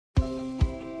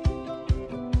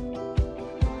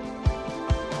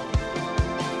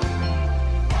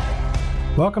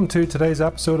Welcome to today's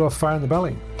episode of Fire in the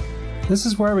Belly. This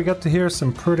is where we get to hear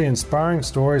some pretty inspiring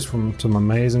stories from some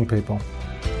amazing people.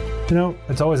 You know,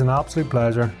 it's always an absolute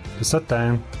pleasure to sit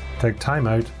down, take time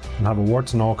out, and have a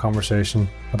warts and all conversation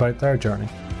about their journey.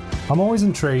 I'm always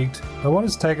intrigued by what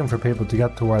it's taken for people to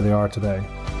get to where they are today,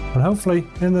 and hopefully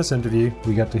in this interview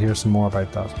we get to hear some more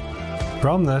about that.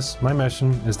 From this, my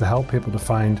mission is to help people to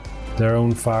find their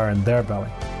own fire in their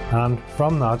belly, and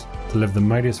from that, to live the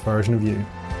mightiest version of you.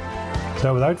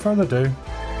 So without further ado,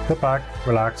 sit back,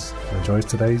 relax, and enjoy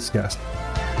today's guest.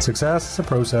 Success is a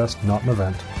process, not an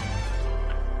event.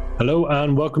 Hello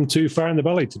and welcome to Fire in the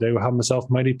Belly. Today we have myself,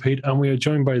 Mighty Pete, and we are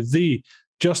joined by the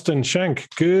Justin Schenk.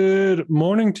 Good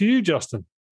morning to you, Justin.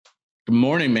 Good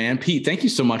morning, man. Pete, thank you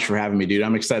so much for having me, dude.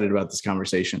 I'm excited about this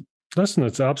conversation. Listen,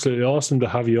 it's absolutely awesome to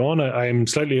have you on. I am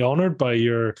slightly honored by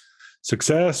your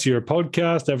success, your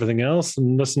podcast, everything else.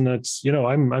 And listen, it's, you know,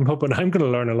 I'm hoping I'm going to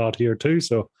learn a lot here too.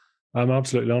 So I'm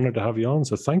absolutely honored to have you on.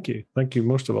 So thank you. Thank you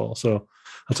most of all. So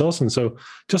that's awesome. So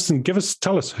Justin,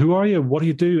 tell us, who are you? What do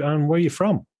you do? And where are you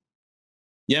from?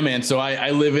 Yeah, man. So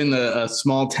I live in a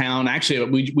small town.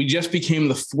 Actually, we just became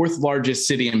the fourth largest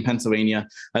city in Pennsylvania.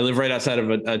 I live right outside of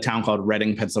a town called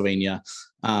Reading, Pennsylvania.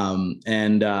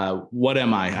 What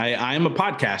am I? I am a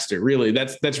podcaster. Really,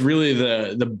 that's really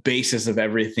the basis of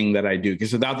everything that I do.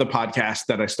 Because without the podcast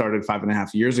that I started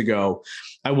 5.5 years ago,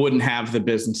 I wouldn't have the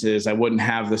businesses. I wouldn't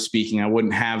have the speaking. I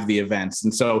wouldn't have the events.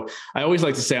 And so I always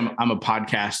like to say I'm a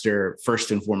podcaster first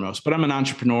and foremost, but I'm an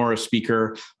entrepreneur, a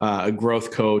speaker, a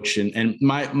growth coach. And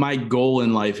my goal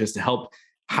in life is to help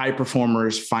high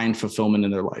performers find fulfillment in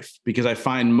their life, because I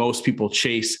find most people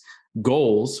chase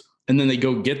goals and then they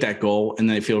go get that goal and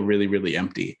they feel really, really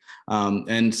empty.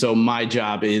 And so my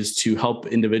job is to help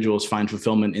individuals find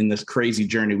fulfillment in this crazy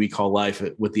journey we call life,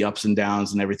 with the ups and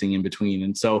downs and everything in between.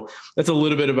 And so that's a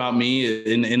little bit about me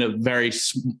in a very,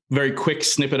 very quick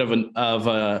snippet of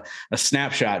a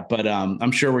snapshot, but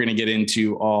I'm sure we're going to get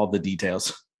into all the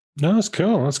details. No, that's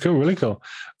cool. That's cool. Really cool.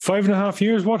 5.5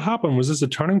 years. What happened? Was this a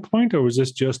turning point, or was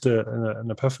this just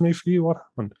an epiphany for you? What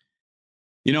happened?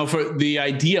 You know, for the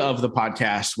idea of the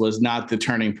podcast was not the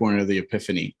turning point or the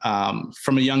epiphany.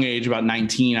 From a young age, about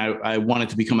 19, I wanted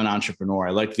to become an entrepreneur.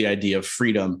 I liked the idea of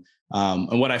freedom.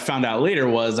 And what I found out later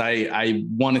was I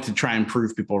wanted to try and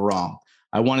prove people wrong.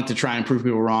 I wanted to try and prove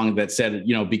people wrong that said,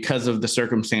 you know, because of the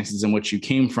circumstances in which you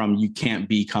came from, you can't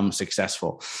become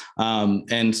successful.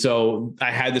 And so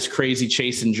I had this crazy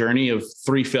chase and journey of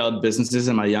 3 failed businesses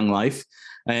in my young life.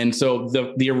 And so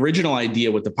the original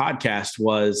idea with the podcast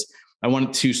was I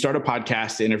wanted to start a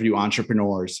podcast to interview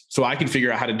entrepreneurs so I could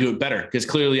figure out how to do it better, because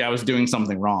clearly I was doing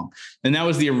something wrong. And that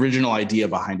was the original idea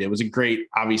behind it. It was a great,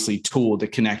 obviously, tool to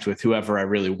connect with whoever I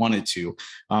really wanted to.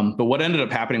 But what ended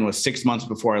up happening was 6 months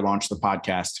before I launched the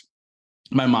podcast,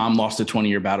 my mom lost a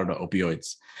 20-year battle to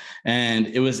opioids. And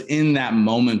it was in that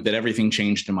moment that everything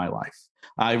changed in my life.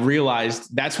 I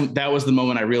realized that was the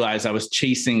moment I realized I was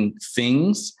chasing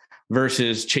things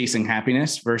versus chasing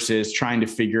happiness, versus trying to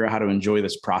figure out how to enjoy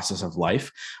this process of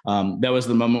life. That was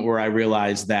the moment where I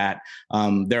realized that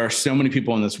there are so many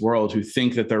people in this world who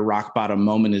think that their rock bottom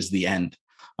moment is the end.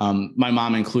 My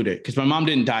mom included, because my mom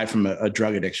didn't die from a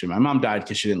drug addiction. My mom died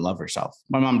because she didn't love herself.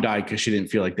 My mom died because she didn't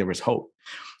feel like there was hope.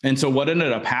 And so what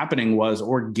ended up happening was,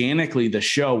 organically, the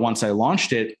show, once I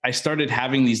launched it, I started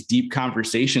having these deep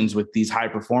conversations with these high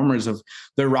performers of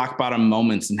their rock bottom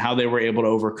moments and how they were able to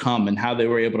overcome and how they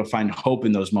were able to find hope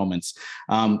in those moments.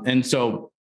 And so,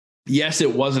 yes,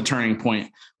 it was a turning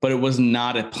point, but it was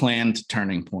not a planned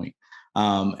turning point.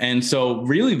 And so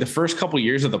really the first couple of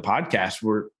years of the podcast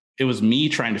it was me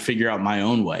trying to figure out my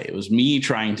own way. It was me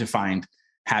trying to find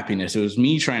happiness. It was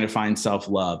me trying to find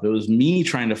self-love. It was me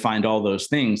trying to find all those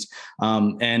things.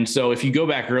 And so if you go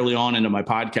back early on into my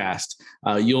podcast,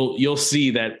 you'll see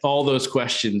that all those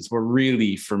questions were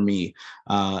really for me.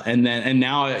 And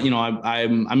now, you know,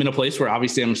 I'm in a place where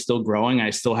obviously I'm still growing.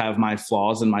 I still have my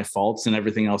flaws and my faults and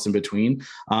everything else in between.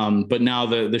 But now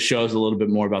the show is a little bit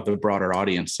more about the broader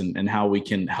audience and how we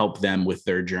can help them with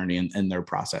their journey and their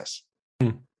process.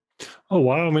 Oh,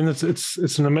 wow. I mean,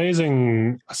 it's an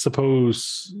amazing, I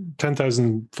suppose,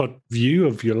 10,000 foot view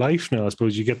of your life now. I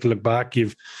suppose you get to look back,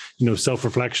 you've, you know,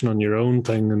 self-reflection on your own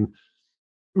thing. And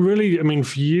really, I mean,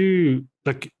 for you,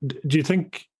 like, do you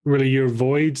think really your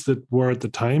voids that were at the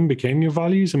time became your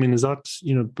values? I mean, is that,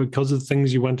 you know, because of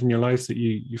things you went in your life that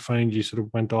you find you sort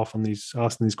of went off on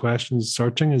asking these questions,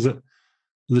 searching? Is it,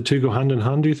 the two go hand in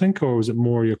hand, do you think, or was it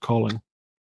more your calling?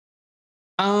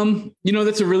 You know,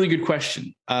 that's a really good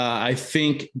question. I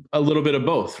think a little bit of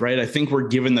both, right? I think we're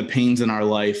given the pains in our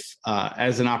life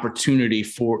as an opportunity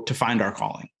to find our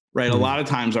calling. right? A lot of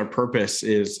times our purpose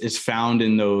is found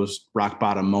in those rock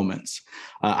bottom moments.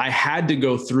 I had to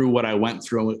go through what I went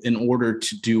through in order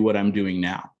to do what I'm doing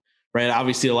now, right?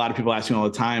 Obviously, a lot of people ask me all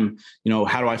the time,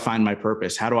 how do I find my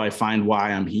purpose? How do I find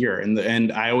why I'm here?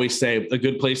 And I always say a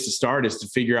good place to start is to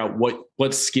figure out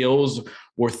what skills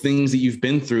or things that you've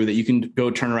been through that you can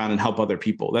go turn around and help other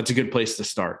people. That's a good place to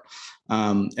start.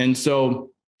 And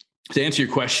so to answer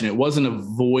your question, it wasn't a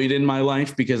void in my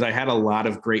life because I had a lot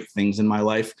of great things in my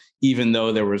life, even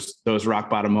though there was those rock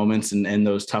bottom moments and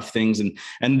those tough things.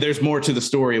 And there's more to the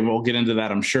story, and we'll get into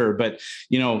that, I'm sure. But,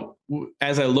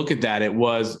 as I look at that, it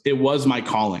was my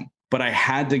calling. But I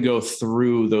had to go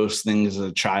through those things as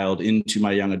a child into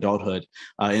my young adulthood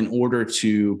in order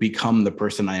to become the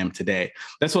person I am today.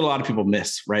 That's what a lot of people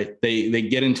miss, right? They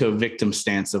get into a victim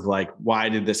stance of like, why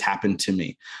did this happen to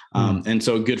me? And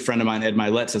so a good friend of mine, Ed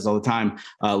Milet, says all the time,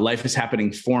 life is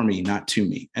happening for me, not to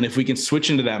me. And if we can switch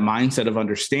into that mindset of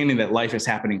understanding that life is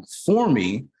happening for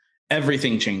me,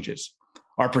 everything changes.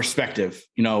 Our perspective,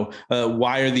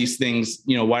 why are these things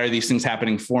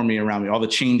happening for me around me? All the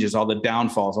changes, all the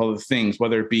downfalls, all the things,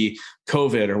 whether it be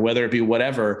COVID or whether it be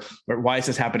whatever, but why is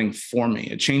this happening for me?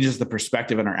 It changes the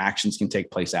perspective, and our actions can take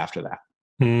place after that.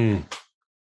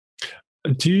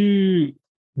 Do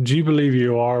you believe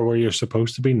you are where you're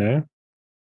supposed to be now?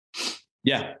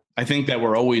 Yeah, I think that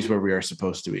we're always where we are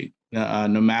supposed to be,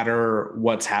 no matter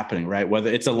what's happening, right?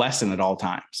 Whether it's a lesson at all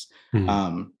times.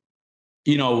 The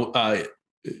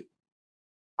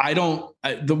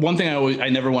one thing I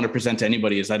never want to present to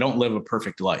anybody is I don't live a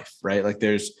perfect life, right? Like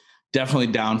there's definitely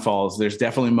downfalls. There's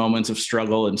definitely moments of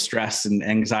struggle and stress and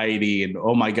anxiety and,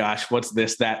 oh my gosh, what's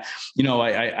this, that,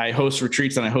 I host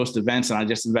retreats and I host events, and I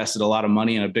just invested a lot of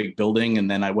money in a big building. And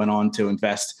then I went on to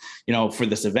invest, for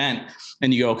this event,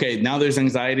 and you go, okay, now there's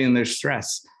anxiety and there's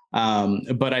stress.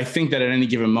 But I think that at any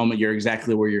given moment, you're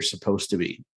exactly where you're supposed to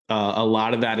be. A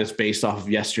lot of that is based off of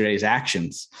yesterday's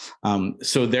actions.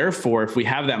 So therefore, if we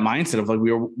have that mindset of like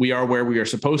we are where we are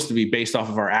supposed to be based off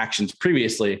of our actions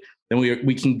previously, then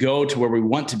we can go to where we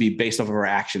want to be based off of our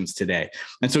actions today.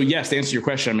 And so, yes, to answer your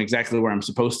question, I'm exactly where I'm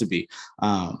supposed to be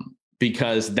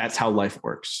because that's how life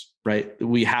works, right?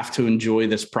 We have to enjoy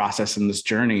this process and this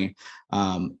journey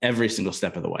every single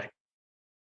step of the way.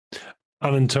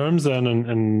 And in terms then,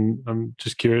 and I'm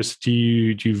just curious, do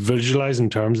you visualize in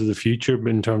terms of the future,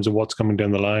 in terms of what's coming down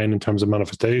the line, in terms of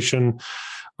manifestation?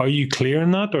 Are you clear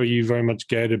in that, or are you very much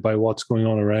guided by what's going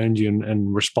on around you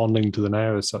and responding to the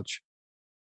now as such?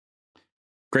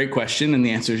 Great question. And the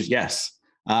answer is yes.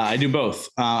 I do both.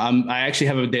 I actually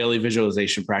have a daily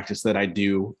visualization practice that I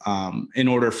do in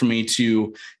order for me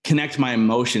to connect my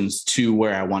emotions to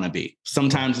where I want to be.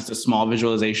 Sometimes it's a small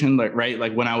visualization, like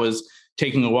when I was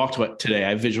taking a walk today,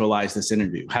 I visualized this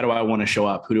interview. How do I want to show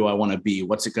up? Who do I want to be?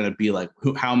 What's it going to be like?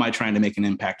 How am I trying to make an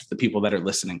impact to the people that are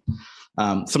listening?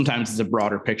 Sometimes it's a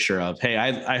broader picture of, hey,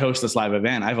 I host this live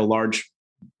event. I have a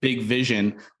big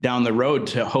vision down the road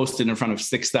to host it in front of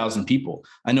 6,000 people.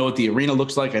 I know what the arena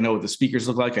looks like. I know what the speakers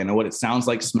look like. I know what it sounds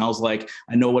like, smells like.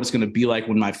 I know what it's going to be like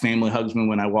when my family hugs me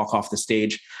when I walk off the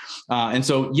stage. And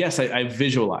so, yes, I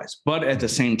visualize, but at the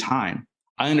same time,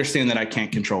 I understand that I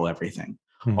can't control everything.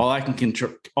 All I can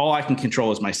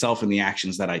control is myself and the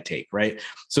actions that I take. Right.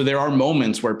 So there are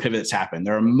moments where pivots happen.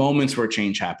 There are moments where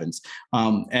change happens.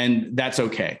 And that's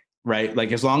okay. Right.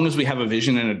 Like as long as we have a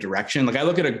vision and a direction, like I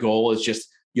look at a goal as just,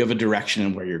 you have a direction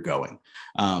in where you're going.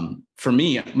 For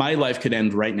me, my life could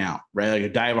end right now, right? Like I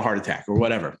die of a heart attack or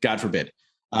whatever, God forbid.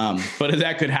 But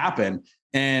that could happen.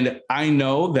 And I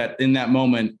know that in that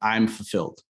moment, I'm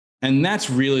fulfilled. And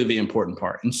that's really the important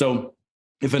part. And so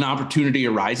if an opportunity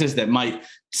arises that might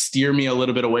steer me a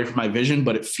little bit away from my vision,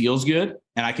 but it feels good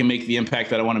and I can make the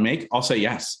impact that I want to make, I'll say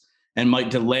yes, and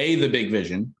might delay the big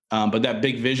vision. But that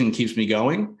big vision keeps me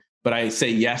going. But I say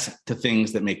yes to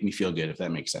things that make me feel good, if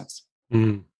that makes sense.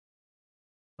 And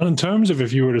in terms of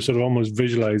if you were to sort of almost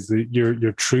visualize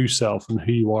your true self and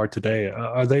who you are today,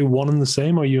 are they one and the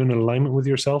same? Are you in alignment with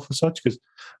yourself as such? Because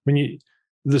when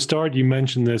the start, you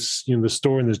mentioned this, the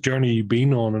story and this journey you've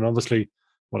been on, and obviously,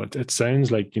 well, it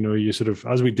sounds like, you sort of,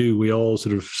 as we do, we all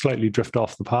sort of slightly drift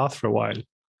off the path for a while. I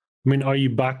mean, are you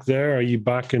back there? Are you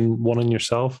back in one in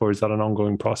yourself, or is that an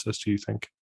ongoing process, do you think?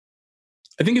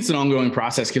 I think it's an ongoing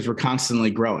process because we're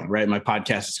constantly growing, right? My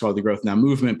podcast is called The Growth Now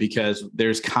Movement because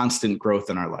there's constant growth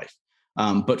in our life.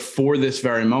 But for this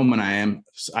very moment, I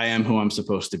am who I'm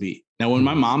supposed to be. Now, when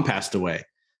my mom passed away,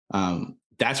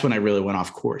 that's when I really went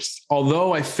off course.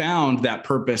 Although I found that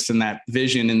purpose and that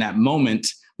vision in that moment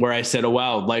where I said, oh,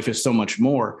 wow, life is so much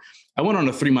more. I went on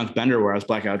a 3-month bender where I was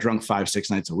blackout drunk 5-6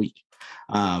 nights a week.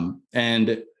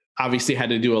 And obviously had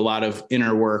to do a lot of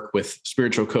inner work with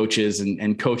spiritual coaches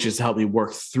and coaches to help me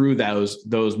work through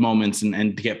those moments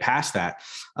and to get past that.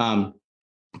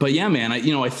 But yeah, man,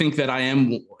 I think that I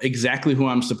am exactly who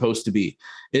I'm supposed to be.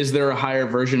 Is there a higher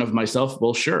version of myself?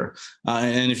 Well, sure.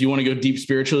 And if you want to go deep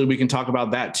spiritually, we can talk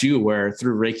about that too, where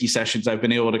through Reiki sessions, I've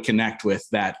been able to connect with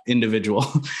that individual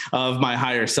of my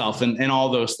higher self and all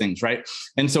those things. Right.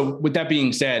 And so with that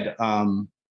being said,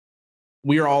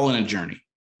 we are all in a journey.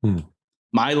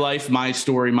 My life, my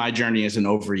story, my journey isn't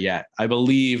over yet. I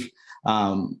believe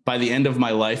by the end of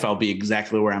my life, I'll be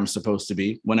exactly where I'm supposed to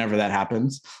be whenever that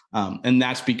happens. And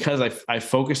that's because I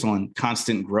focus on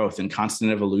constant growth and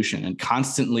constant evolution and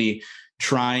constantly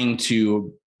trying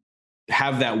to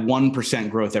have that 1%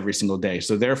 growth every single day.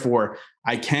 So therefore,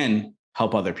 I can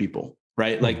help other people,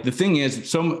 right? Like the thing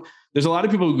is, there's a lot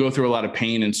of people who go through a lot of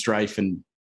pain and strife and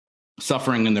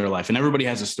suffering in their life, and everybody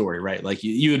has a story, right? Like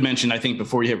you had mentioned, I think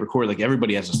before you hit record, like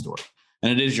everybody has a story.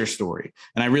 And it is your story.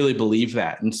 And I really believe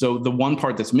that. And so the one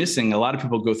part that's missing, a lot of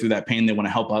people go through that pain. They want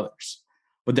to help others,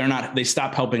 but they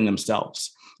stop helping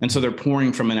themselves. And so they're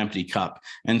pouring from an empty cup.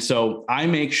 And so I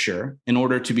make sure, in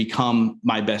order to become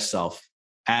my best self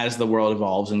as the world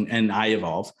evolves and I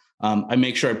evolve, I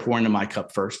make sure I pour into my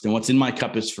cup first. And what's in my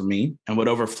cup is for me, and what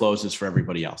overflows is for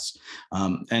everybody else.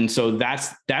 And so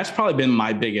that's probably been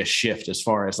my biggest shift as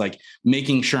far as like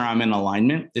making sure I'm in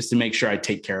alignment, is to make sure I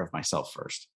take care of myself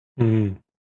first. And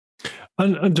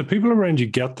do people around you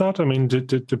get that? I mean,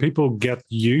 do people get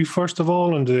you first of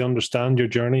all, and do they understand your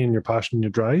journey and your passion and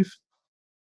your drive?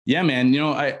 Yeah, man.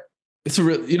 It's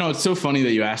so funny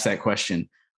that you asked that question,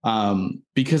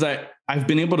 because I've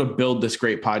been able to build this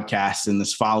great podcast and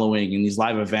this following and these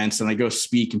live events, and I go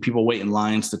speak and people wait in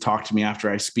lines to talk to me after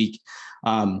I speak.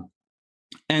 And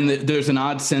there's an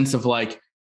odd sense of like,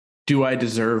 do I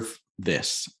deserve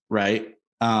this? Right.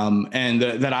 And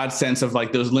that odd sense of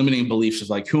like those limiting beliefs of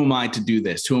like, who am I to do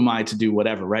this? Who am I to do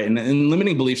whatever? Right. And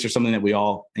limiting beliefs are something that we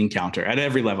all encounter at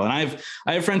every level. And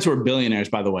I have friends who are billionaires,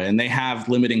 by the way, and they have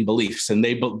limiting beliefs, and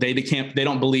they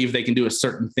don't believe they can do a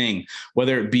certain thing,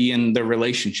 whether it be in their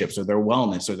relationships or their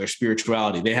wellness or their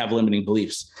spirituality. They have limiting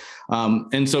beliefs.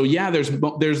 And so, yeah,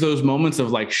 there's those moments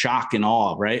of like shock and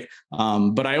awe. Right.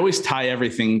 But I always tie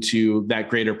everything to that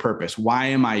greater purpose. Why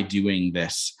am I doing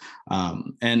this?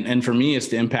 And for me,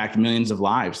 it's to impact millions of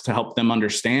lives, to help them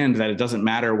understand that it doesn't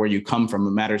matter where you come from.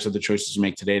 It matters of the choices you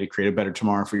make today to create a better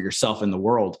tomorrow for yourself and the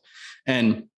world.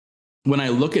 And when I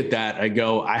look at that, I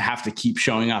go, I have to keep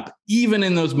showing up, even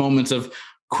in those moments of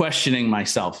questioning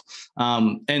myself.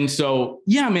 And so,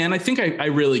 yeah, man, I think I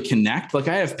really connect. Like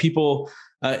I have people,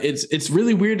 it's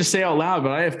really weird to say out loud,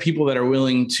 but I have people that are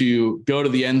willing to go to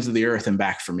the ends of the earth and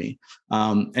back for me.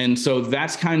 And so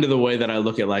that's kind of the way that I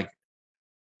look at like,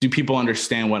 do people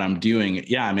understand what I'm doing?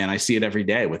 Yeah, man, I see it every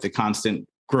day with the constant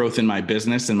growth in my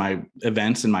business and my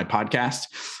events and my podcast.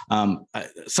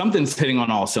 Something's hitting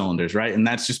on all cylinders, right? And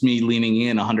that's just me leaning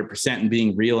in 100% and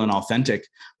being real and authentic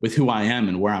with who I am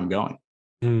and where I'm going.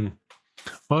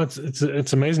 Well,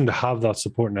 it's amazing to have that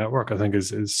support network. I think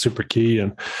is super key.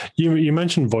 And you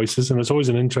mentioned voices, and it's always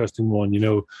an interesting one.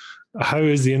 How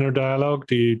is the inner dialogue?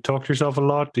 Do you talk to yourself a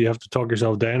lot? Do you have to talk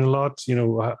yourself down a lot?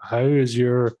 How is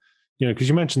your because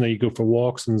you mentioned that you go for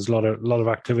walks and there's a lot of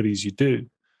activities you do.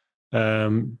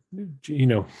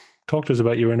 Talk to us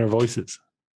about your inner voices.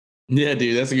 Yeah,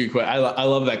 dude, that's a good question. I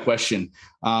love that question.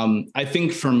 I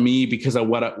think for me, because of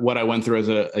what I went through as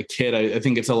a kid, I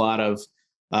think it's a lot of,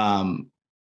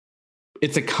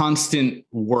 it's a constant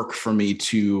work for me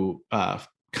to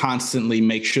constantly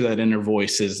make sure that inner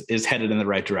voice is headed in the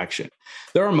right direction.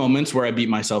 There are moments where I beat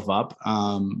myself up.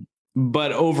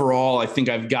 But overall, I think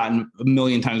I've gotten a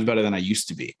million times better than I used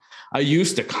to be. I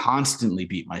used to constantly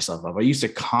beat myself up. I used to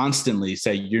constantly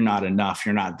say, you're not enough.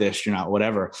 You're not this, you're not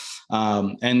whatever.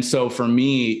 And so for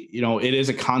me, it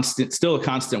is still a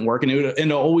constant work, and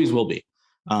it always will be.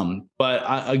 But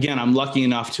I'm lucky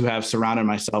enough to have surrounded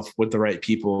myself with the right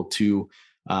people to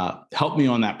help me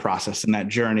on that process and that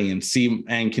journey,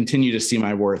 and continue to see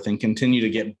my worth and continue to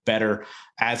get better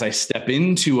as I step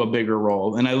into a bigger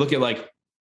role. And I look at like,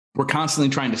 we're constantly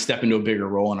trying to step into a bigger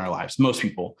role in our lives, most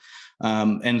people.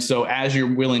 And so as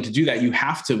you're willing to do that, you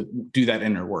have to do that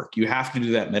inner work. You have to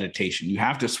do that meditation. You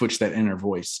have to switch that inner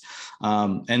voice.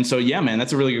 And so, yeah, man,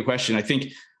 that's a really good question. I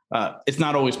think it's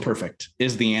not always perfect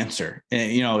is the answer.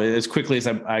 As quickly as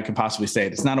I could possibly say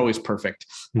it, it's not always perfect,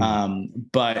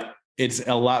 but it's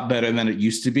a lot better than it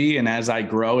used to be. And as I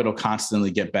grow, it'll constantly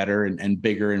get better and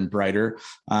bigger and brighter.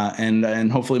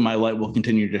 And hopefully my light will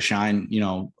continue to shine,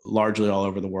 largely all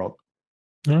over the world.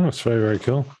 Oh, that's very, very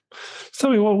cool. So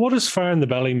tell me, what does Fire in the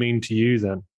Belly mean to you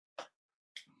then?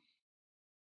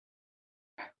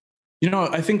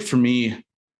 I think for me,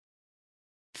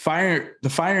 the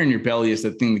fire in your belly is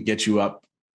the thing that gets you up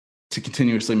to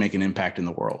continuously make an impact in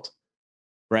the world,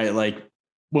 right? Like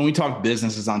when we talk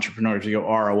business as entrepreneurs, we go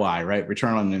ROI, right?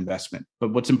 Return on investment.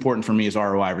 But what's important for me is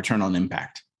ROI, return on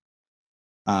impact.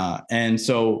 And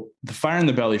so the fire in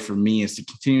the belly for me is to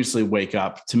continuously wake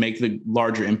up to make the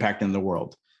larger impact in the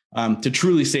world, to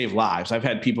truly save lives. I've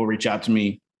had people reach out to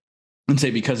me and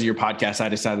say, because of your podcast, I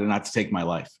decided not to take my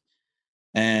life.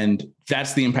 And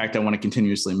that's the impact I want to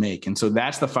continuously make. And so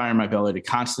that's the fire in my belly, to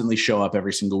constantly show up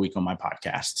every single week on my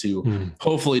podcast, to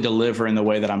hopefully deliver in the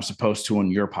way that I'm supposed to on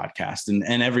your podcast and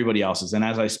everybody else's. And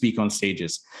as I speak on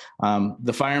stages,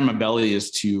 the fire in my belly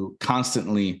is to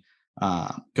constantly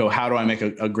go, how do I make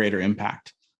a greater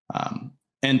impact?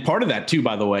 And part of that too,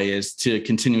 by the way, is to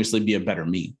continuously be a better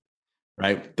me.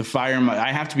 Right.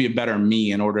 I have to be a better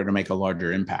me in order to make a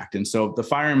larger impact. And so the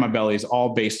fire in my belly is all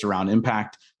based around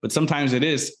impact, but sometimes it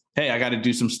is, hey, I got to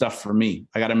do some stuff for me.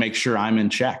 I got to make sure I'm in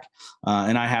check.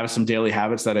 And I have some daily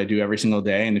habits that I do every single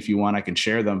day. And if you want, I can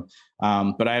share them.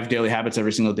 But I have daily habits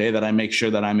every single day that I make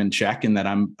sure that I'm in check and that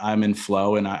I'm in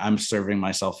flow and I'm serving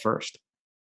myself first.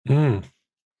 Well,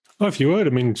 if you would,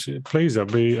 I mean, please, I'd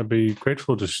be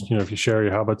grateful just, if you share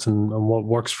your habits and what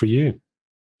works for you.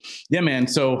 Yeah, man.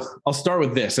 So I'll start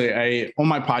with this. I on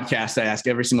my podcast, I ask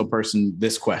every single person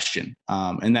this question.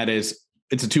 And that is,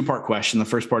 it's a 2-part question. The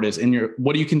first part is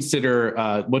what do you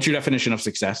consider, what's your definition of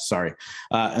success? Sorry.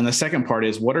 And the second part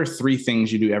is, what are 3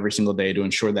 things you do every single day to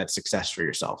ensure that success for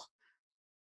yourself?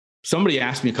 Somebody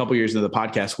asked me a couple years into the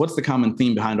podcast, what's the common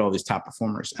theme behind all these top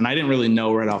performers? And I didn't really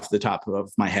know right off the top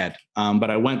of my head. But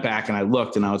I went back and I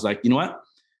looked and I was like, you know what?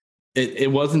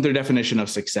 It wasn't their definition of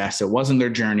success. It wasn't their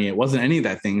journey. It wasn't any of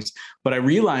that things. But I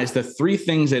realized the 3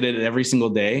 things they did every single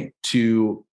day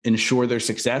to ensure their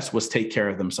success was take care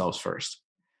of themselves first.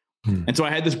 And so I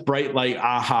had this bright light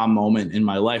aha moment in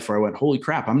my life where I went, holy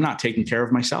crap, I'm not taking care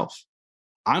of myself.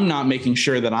 I'm not making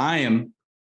sure that I am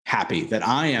happy, that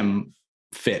I am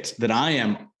fit, that I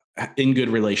am in good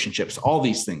relationships, all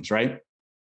these things, right?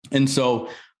 And so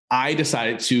I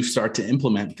decided to start to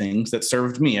implement things that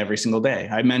served me every single day.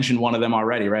 I mentioned one of them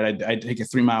already, right? I take a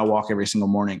 3-mile walk every single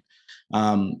morning.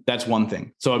 That's one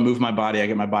thing. So I move my body, I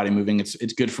get my body moving.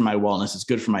 It's good for my wellness. It's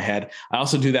good for my head. I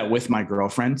also do that with my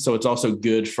girlfriend. So it's also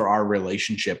good for our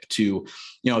relationship to,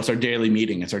 it's our daily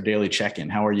meeting. It's our daily check-in.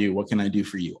 How are you? What can I do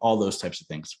for you? All those types of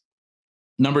things.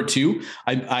 Number 2,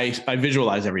 I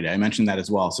visualize every day. I mentioned that as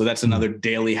well. So that's another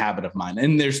daily habit of mine.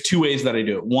 And there's 2 ways that I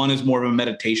do it. One is more of a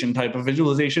meditation type of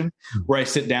visualization where I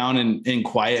sit down in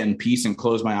quiet and peace and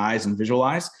close my eyes and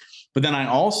visualize. But then I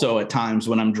also, at times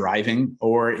when I'm driving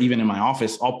or even in my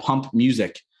office, I'll pump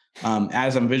music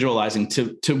as I'm visualizing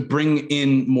to bring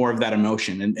in more of that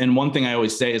emotion. And one thing I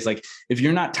always say is, like, if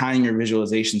you're not tying your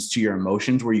visualizations to your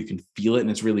emotions where you can feel it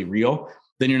and it's really real,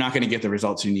 then you're not going to get the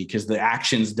results you need because the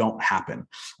actions don't happen.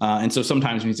 And so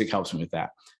sometimes music helps me with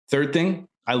that. Third thing,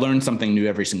 I learn something new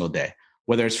every single day,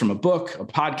 whether it's from a book, a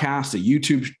podcast, a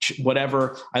YouTube,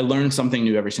 whatever. I learn something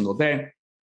new every single day.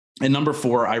 And number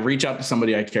 4, I reach out to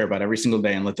somebody I care about every single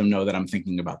day and let them know that I'm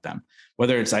thinking about them.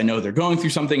 Whether it's I know they're going through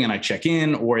something and I check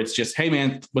in, or it's just, hey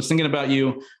man, was thinking about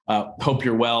you. Hope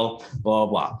you're well, blah,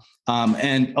 blah, blah.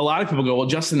 And a lot of people go, well,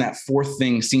 Justin, that 4th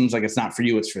thing seems like it's not for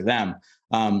you, it's for them.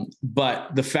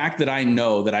 But the fact that I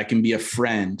know that I can be a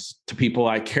friend to people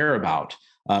I care about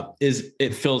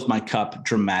it fills my cup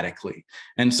dramatically.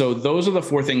 And so those are the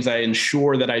 4 things I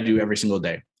ensure that I do every single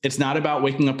day. It's not about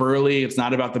waking up early. It's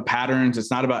not about the patterns.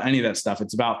 It's not about any of that stuff.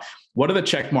 It's about what are the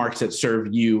check marks that serve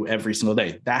you every single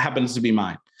day. That happens to be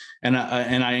mine. And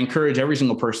I encourage every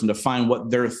single person to find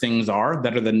what their things are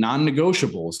that are the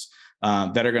non-negotiables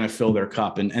that are going to fill their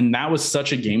cup. And that was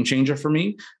such a game changer for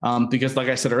me because, like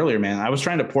I said earlier, man, I was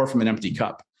trying to pour from an empty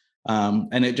cup.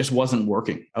 And it just wasn't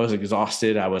working. I was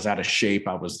exhausted. I was out of shape.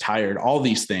 I was tired, all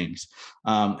these things.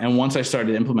 And once I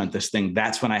started to implement this thing,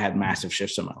 that's when I had massive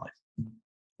shifts in my life.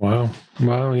 Wow.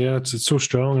 Yeah, it's so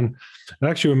strong. And it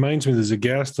actually reminds me, there's a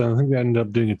guest, I think they ended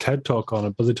up doing a TED talk on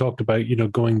it, but they talked about,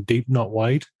 going deep, not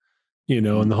wide,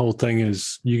 and the whole thing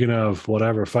is you can have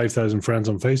 5,000 friends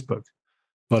on Facebook.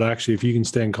 But actually, if you can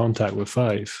stay in contact with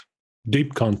 5,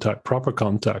 deep contact, proper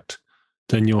contact,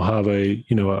 then you'll have a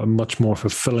much more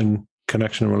fulfilling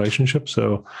connection and relationship.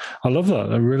 So I love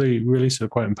that. And really so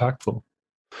quite impactful.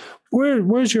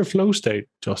 Where's your flow state,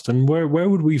 Justin? Where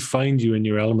would we find you in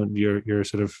your element, your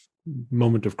sort of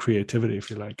moment of creativity, if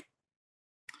you like?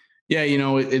 Yeah,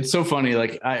 it's so funny.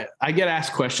 Like I get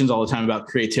asked questions all the time about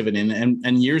creativity.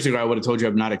 And years ago, I would have told you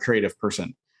I'm not a creative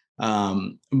person.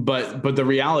 But the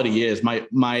reality is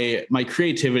my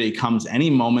creativity comes any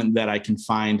moment that I can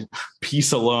find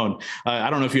peace alone. I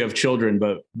don't know if you have children,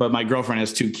 but my girlfriend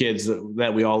has 2 kids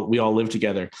that we all live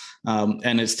together.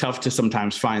 And it's tough to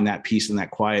sometimes find that peace and that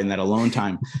quiet and that alone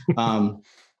time.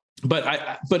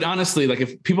 But honestly, like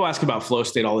if people ask about flow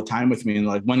state all the time with me and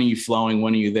like, when are you flowing?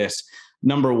 When are you this?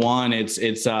 Number one,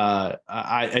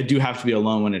 I do have to be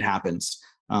alone when it happens,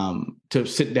 to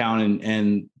sit down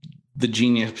and the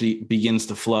genius begins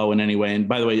to flow in any way. And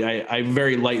by the way, I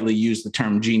very lightly use the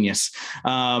term genius.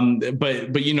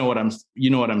 But you know what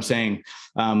I'm saying.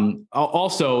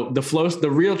 Also the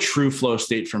real true flow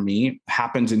state for me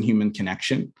happens in human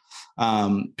connection.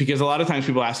 Because a lot of times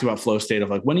people ask about flow state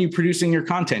of like, when are you producing your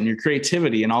content, your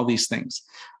creativity and all these things?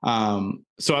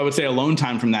 So I would say alone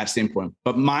time from that standpoint,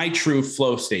 but my true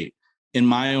flow state in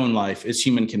my own life is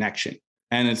human connection.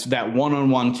 And it's that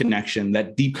one-on-one connection,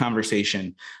 that deep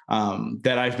conversation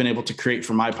that I've been able to create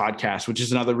for my podcast, which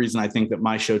is another reason I think that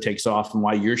my show takes off and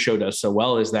why your show does so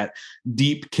well, is that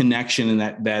deep connection and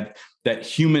that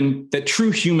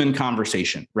true human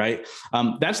conversation, right?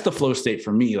 That's the flow state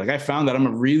for me. Like I found that I'm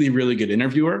a really, really good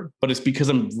interviewer, but it's because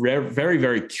I'm very,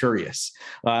 very curious.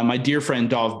 My dear friend,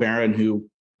 Dov Baron, who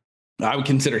I would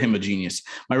consider him a genius.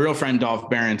 My real friend, Dov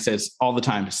Baron, says all the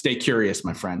time, stay curious,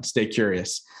 my friend, stay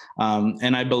curious.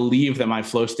 And I believe that my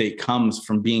flow state comes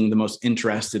from being the most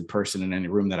interested person in any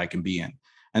room that I can be in.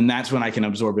 And that's when I can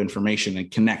absorb information and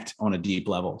connect on a deep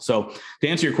level. So to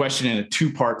answer your question in a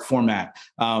 2-part format,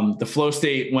 the flow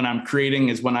state when I'm creating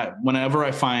is whenever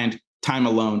I find time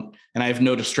alone and I have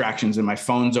no distractions and my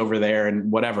phone's over there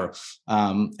and whatever.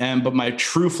 But my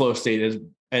true flow state is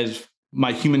as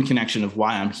my human connection of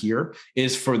why I'm here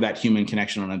is for that human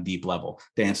connection on a deep level,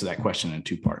 to answer that question in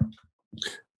 2-part.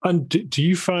 And do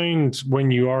you find when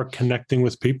you are connecting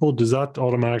with people, does that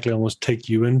automatically almost take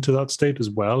you into that state as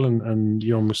well? And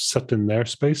you almost sit in their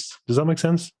space? Does that make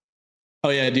sense? Oh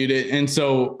yeah, dude. And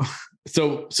so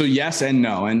yes and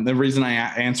no. And the reason I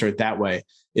answer it that way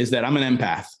is that I'm an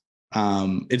empath.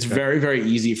 It's very, very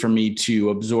easy for me to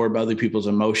absorb other people's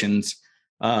emotions,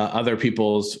 other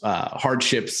people's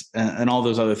hardships and all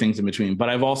those other things in between. But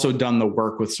I've also done the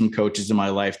work with some coaches in my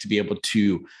life to be able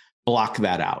to block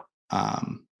that out.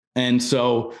 And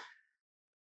so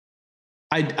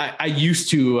I used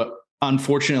to,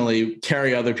 unfortunately,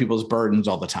 carry other people's burdens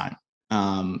all the time.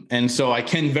 And so I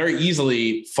can very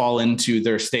easily fall into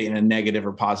their state in a negative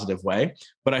or positive way.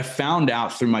 But I found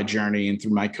out through my journey and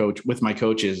through my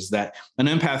coaches that an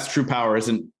empath's true power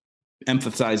isn't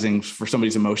emphasizing for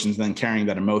somebody's emotions and then carrying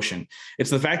that emotion. It's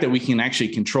the fact that we can actually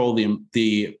control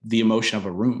the emotion of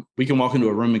a room. We can walk into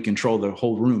a room and control the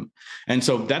whole room. And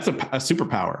so that's a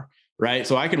superpower, right?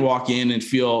 So I can walk in and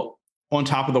feel on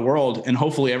top of the world, and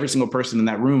hopefully every single person in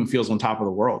that room feels on top of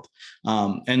the world.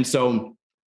 And so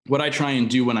what I try and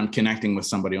do when I'm connecting with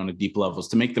somebody on a deep level is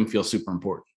to make them feel super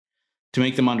important, to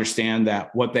make them understand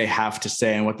that what they have to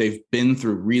say and what they've been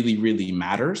through really, really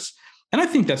matters. And I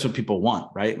think that's what people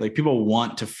want, right? Like people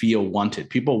want to feel wanted.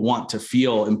 People want to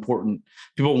feel important.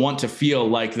 People want to feel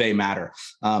like they matter.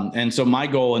 And so my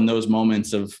goal in those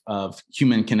moments of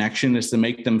human connection is to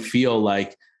make them feel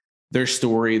like their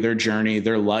story, their journey,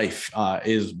 their life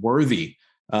is worthy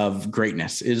of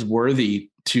greatness, is worthy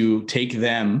to take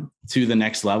them to the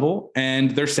next level,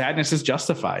 and their sadness is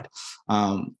justified.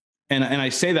 And I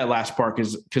say that last part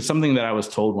because something that I was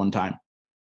told one time.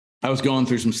 I was going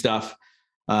through some stuff.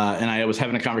 And I was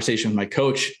having a conversation with my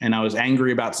coach, and I was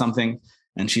angry about something.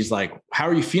 And she's like, "How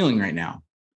are you feeling right now?"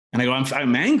 And I go,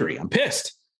 I'm angry. I'm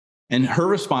pissed. And her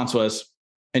response was,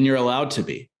 "And you're allowed to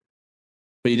be,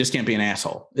 but you just can't be an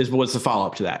asshole," was the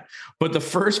follow-up to that. But the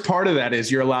first part of that is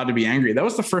you're allowed to be angry. That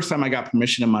was the first time I got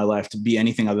permission in my life to be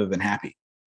anything other than happy.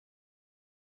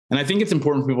 And I think it's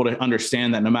important for people to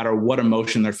understand that no matter what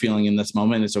emotion they're feeling in this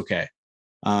moment, it's okay.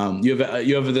 You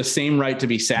have the same right to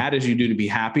be sad as you do to be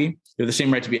happy. You have the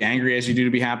same right to be angry as you do to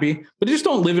be happy, but just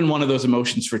don't live in one of those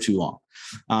emotions for too long.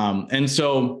 And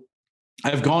so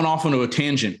I've gone off onto a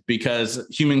tangent because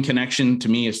human connection to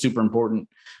me is super important.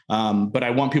 But I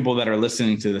want people that are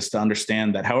listening to this to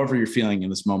understand that however you're feeling in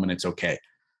this moment, it's okay.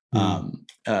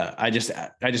 I just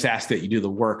ask that you do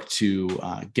the work to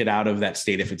get out of that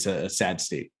state if it's a sad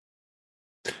state.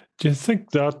 Do you think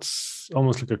that's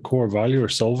almost like a core value or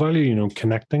soul value,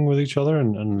 connecting with each other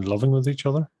and loving with each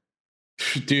other?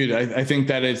 Dude, I think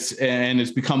that it's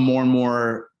become more and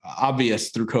more obvious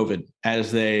through COVID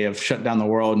as they have shut down the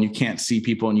world and you can't see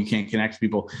people and you can't connect to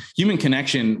people. Human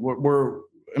connection,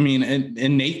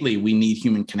 innately we need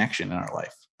human connection in our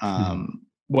life.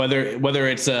 Whether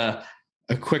it's a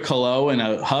a quick hello and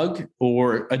a hug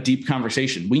or a deep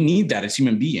conversation. We need that as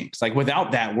human beings. Like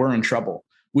without that, we're in trouble.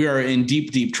 We are in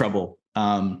deep, deep trouble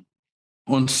on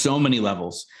so many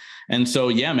levels. And so,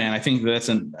 yeah, man, I think that's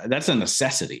a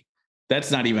necessity.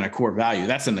 That's not even a core value.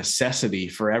 That's a necessity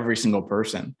for every single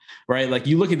person, right? Like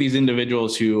you look at these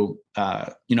individuals who,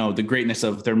 the greatness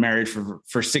of they're married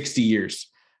for 60 years,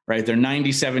 right? They're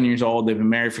 97 years old. They've been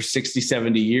married for 60,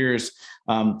 70 years.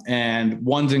 And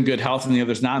one's in good health and the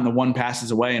other's not. And the one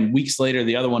passes away. And weeks later,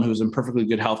 the other one who's in perfectly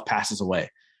good health passes away.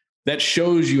 That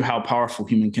shows you how powerful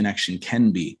human connection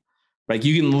can be. Like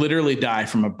you can literally die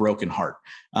from a broken heart.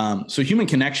 So human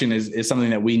connection is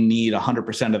something that we need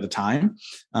 100% of the time.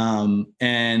 I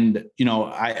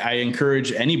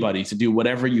encourage anybody to do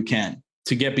whatever you can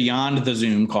to get beyond the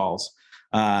Zoom calls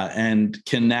and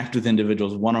connect with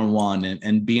individuals one-on-one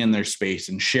and be in their space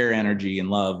and share energy and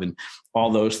love and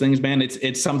all those things, man.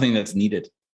 It's something that's needed.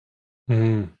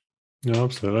 No,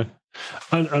 absolutely.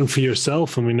 And for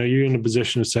yourself, I mean, are you in a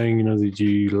position of saying, that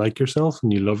you like yourself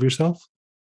and you love yourself?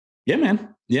 Yeah,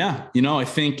 man. Yeah. I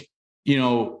think,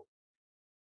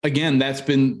 again, that's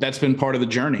been part of the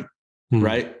journey,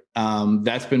 right?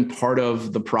 That's been part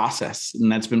of the process,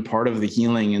 and that's been part of the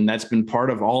healing, and that's been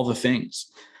part of all the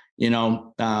things,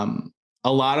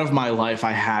 a lot of my life,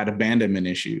 I had abandonment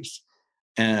issues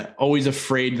and always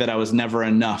afraid that I was never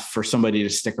enough for somebody to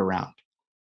stick around.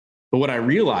 But what I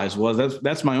realized was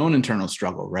that's my own internal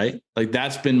struggle, right? Like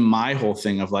that's been my whole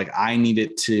thing of like, I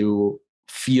needed to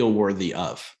feel worthy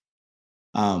of.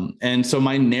 And so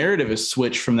my narrative has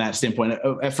switched from that standpoint.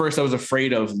 At first, I was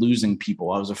afraid of losing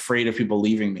people. I was afraid of people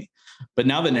leaving me. But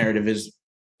now the narrative is,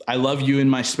 I love you in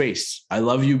my space. I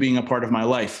love you being a part of my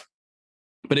life.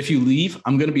 But if you leave,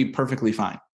 I'm going to be perfectly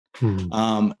fine.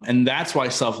 And that's why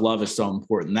self-love is so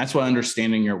important. That's why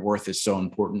understanding your worth is so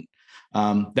important.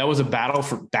 That was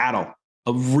a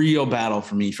real battle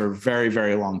for me for a very,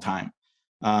 very long time.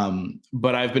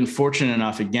 But I've been fortunate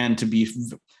enough again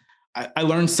I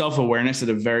learned self-awareness at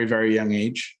a very, very young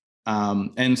age.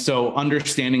 And so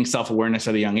understanding self-awareness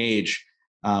at a young age,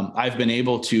 I've been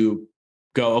able to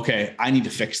go, okay, I need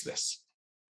to fix this.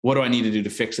 What do I need to do to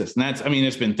fix this? And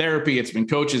it's been therapy, it's been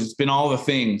coaches, it's been all the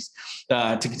things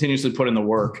to continuously put in the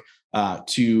work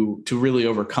to really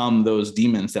overcome those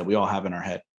demons that we all have in our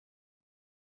head.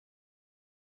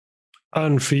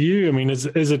 And for you, I mean, is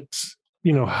it,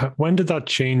 when did that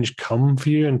change come for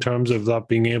you in terms of that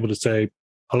being able to say,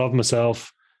 I love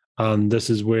myself and this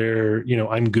is where,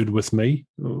 I'm good with me?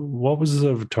 What was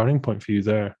the turning point for you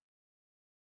there?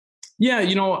 Yeah,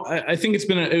 I think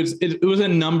it was a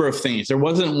number of things. There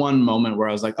wasn't one moment where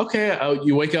I was like, okay,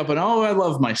 you wake up and, I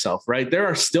love myself, right? There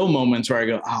are still moments where I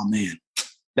go, oh man,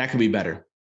 that could be better.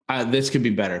 This could be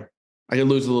better. I could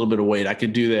lose a little bit of weight. I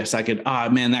could do this. I could,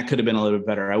 man, that could have been a little bit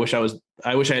better. I wish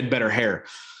I had better hair.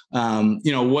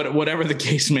 Whatever the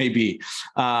case may be.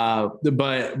 But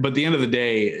at the end of the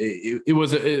day, it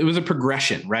was a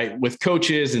progression, right? With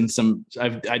coaches and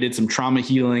I did some trauma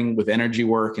healing with energy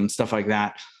work and stuff like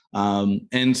that.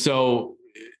 And so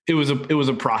it was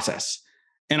a process.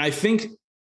 And I think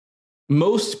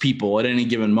most people at any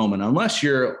given moment, unless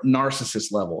you're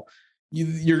narcissist level,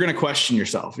 you're going to question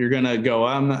yourself. You're going to go,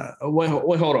 wait,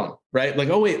 hold on. Right. Like,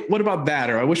 oh wait, what about that?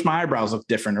 Or I wish my eyebrows looked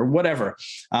different or whatever.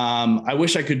 I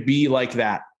wish I could be like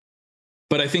that.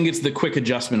 But I think it's the quick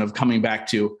adjustment of coming back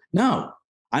to, no,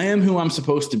 I am who I'm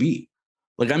supposed to be.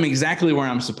 Like I'm exactly where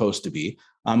I'm supposed to be.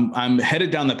 I'm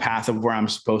headed down the path of where I'm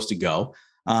supposed to go.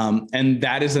 And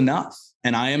that is enough.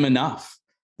 And I am enough.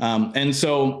 And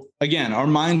so again, our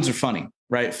minds are funny,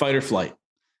 right? Fight or flight.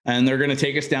 And they're going to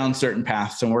take us down certain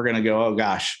paths and we're going to go, oh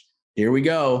gosh, here we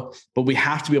go. But we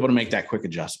have to be able to make that quick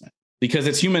adjustment because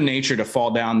it's human nature to fall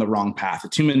down the wrong path.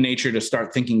 It's human nature to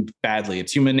start thinking badly.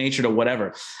 It's human nature to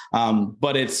whatever.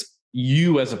 But it's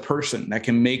you as a person that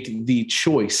can make the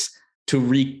choice to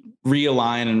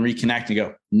realign and reconnect and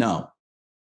go, no,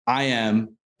 I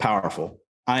am powerful.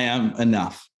 I am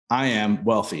enough. I am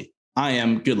wealthy. I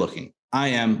am good looking. I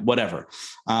am whatever.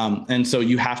 And so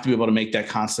you have to be able to make that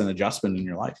constant adjustment in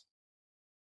your life.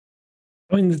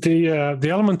 I mean, the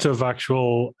element of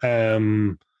actual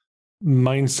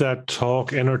mindset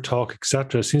talk, inner talk,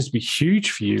 etc., seems to be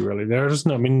huge for you, really. There, doesn't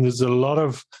it? I mean, there's a lot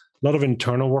of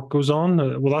internal work goes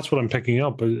on. Well, that's what I'm picking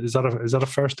up. Is that a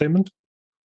fair statement?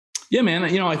 Yeah, man.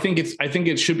 I think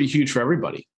it should be huge for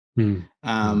everybody.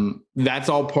 That's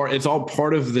all part. It's all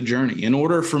part of the journey. In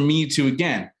order for me to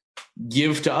again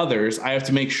give to others, I have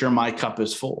to make sure my cup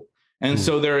is full. And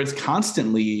so there is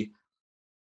constantly.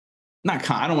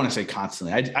 I don't want to say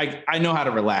constantly. I know how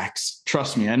to relax.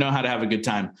 Trust me. I know how to have a good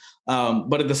time.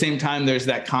 But at the same time, there's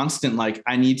that constant, like,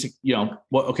 I need to,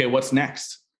 what's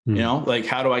next? Like,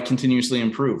 how do I continuously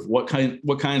improve? What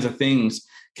kinds of things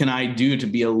can I do to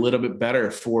be a little bit better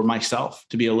for myself,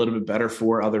 to be a little bit better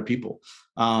for other people?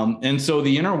 And so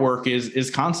the inner work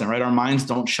is constant, right? Our minds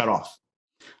don't shut off.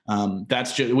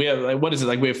 That's just, we have, like, what is it?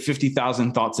 Like, we have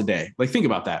 50,000 thoughts a day. Like, think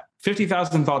about that.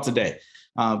 50,000 thoughts a day.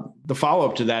 The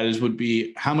follow-up to that would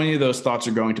be, how many of those thoughts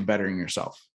are going to bettering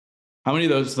yourself? How many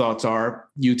of those thoughts are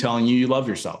you telling you love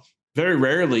yourself? Very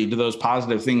rarely do those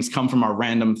positive things come from our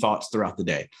random thoughts throughout the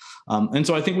day. And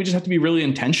so I think we just have to be really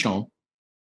intentional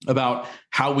about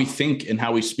how we think and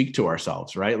how we speak to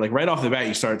ourselves, right? Like, right off the bat,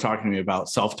 you started talking to me about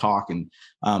self-talk and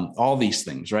all these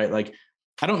things, right? Like,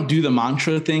 I don't do the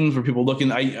mantra things where people look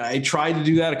in. I tried to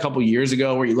do that a couple of years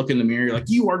ago, where you look in the mirror, you're like,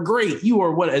 you are great, you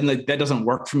are what, and that doesn't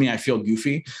work for me. I feel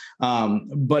goofy.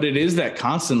 But it is that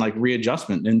constant, like,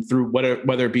 readjustment, and through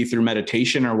whether it be through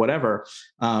meditation or whatever,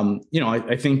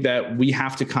 I think that we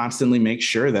have to constantly make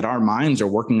sure that our minds are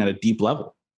working at a deep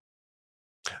level.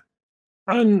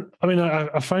 And I mean,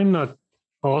 I find that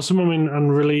awesome. I mean,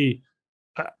 and really,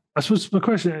 I suppose my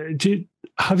question,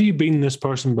 have you been this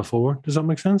person before? Does that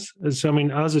make sense? So, I mean,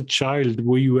 as a child,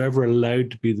 were you ever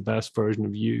allowed to be the best version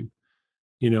of you?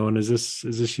 And is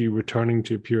this you returning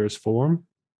to your purest form?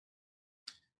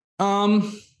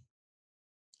 That's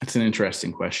an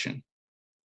interesting question.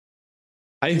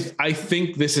 I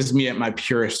think this is me at my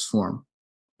purest form.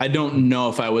 I don't know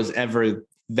if I was ever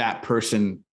that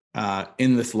person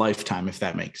in this lifetime, if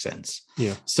that makes sense.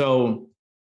 Yeah. So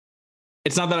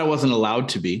it's not that I wasn't allowed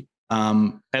to be.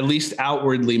 At least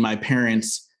outwardly, my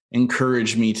parents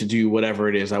encouraged me to do whatever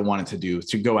it is I wanted to do,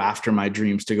 to go after my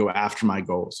dreams, to go after my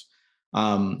goals.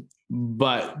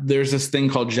 But there's this thing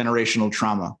called generational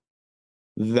trauma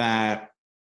that,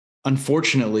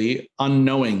 unfortunately,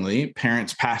 unknowingly,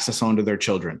 parents pass this on to their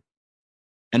children.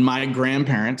 And my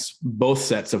grandparents, both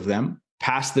sets of them,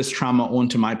 passed this trauma on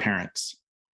to my parents.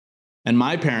 And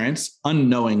my parents,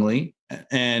 unknowingly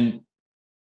and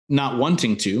not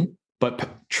wanting to, but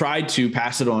tried to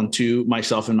pass it on to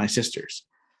myself and my sisters.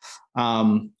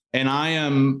 And I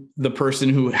am the person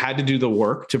who had to do the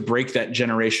work to break that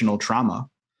generational trauma,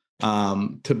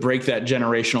 to break that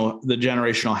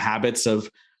generational habits of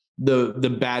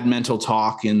the bad mental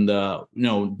talk and the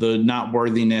not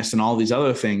worthiness and all these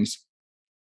other things.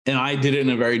 And I did it in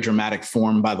a very dramatic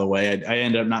form, by the way. I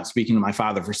ended up not speaking to my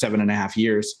father for 7.5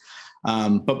 years.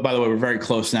 But by the way, we're very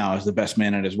close now as the best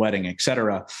man at his wedding, et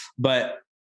cetera. But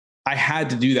I had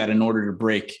to do that in order to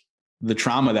break the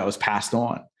trauma that was passed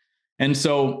on. And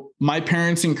so my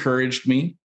parents encouraged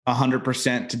me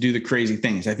 100% to do the crazy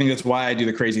things. I think that's why I do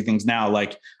the crazy things now.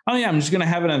 Like, oh yeah, I'm just going to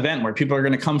have an event where people are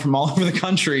going to come from all over the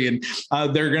country, and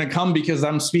they're going to come because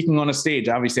I'm speaking on a stage.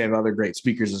 Obviously I have other great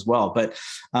speakers as well. But,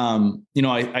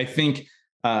 I think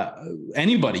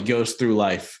anybody goes through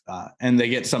life and they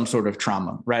get some sort of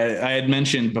trauma, right? I had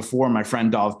mentioned before my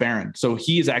friend Dov Baron. So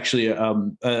he's actually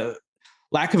a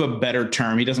lack of a better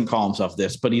term, he doesn't call himself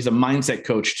this, but he's a mindset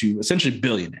coach to essentially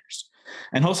billionaires.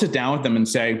 And he'll sit down with them and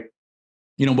say,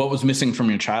 what was missing from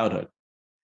your childhood?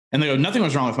 And they go, nothing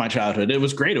was wrong with my childhood. It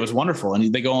was great. It was wonderful.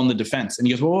 And they go on the defense and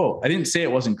he goes, whoa, I didn't say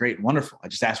it wasn't great and wonderful. I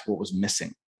just asked what was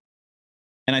missing.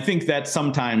 And I think that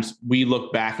sometimes we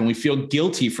look back and we feel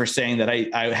guilty for saying that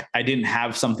I didn't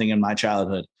have something in my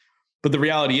childhood. But the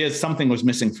reality is something was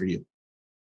missing for you.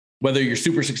 Whether you're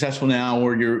super successful now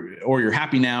or you're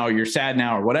happy now or you're sad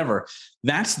now or whatever,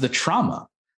 that's the trauma,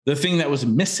 the thing that was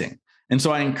missing. And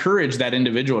so I encourage that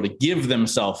individual to give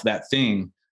themselves that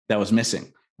thing that was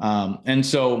missing. And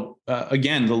so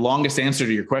again, the longest answer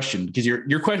to your question, because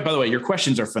your question, by the way, your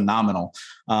questions are phenomenal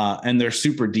and they're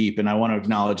super deep, and I want to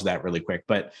acknowledge that really quick.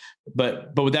 But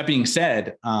with that being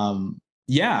said, I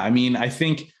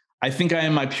think I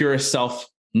am my purest self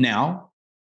now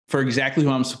for exactly who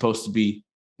I'm supposed to be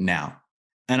now.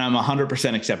 And I'm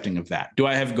 100% accepting of that. Do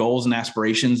I have goals and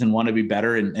aspirations and want to be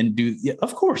better and do? Yeah,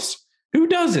 of course. Who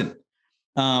doesn't?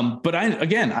 But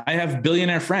I have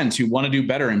billionaire friends who want to do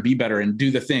better and be better and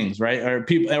do the things, right? Or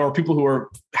people who are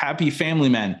happy family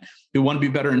men who want to be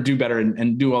better and do better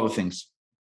and do all the things.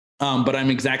 But I'm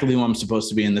exactly who I'm supposed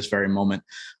to be in this very moment.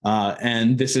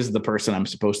 And this is the person I'm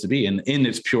supposed to be in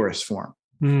its purest form.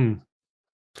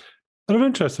 Out of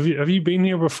interest, have you been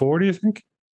here before, do you think?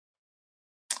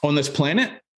 On this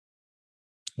planet?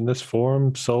 In this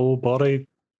form, soul, body,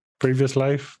 previous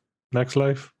life, next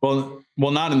life? Well,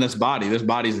 not in this body. This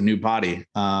body is a new body.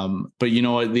 But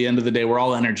at the end of the day, we're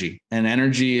all energy, and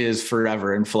energy is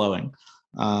forever and flowing.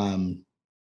 And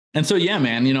so, yeah,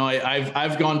 man,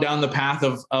 I've gone down the path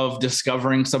of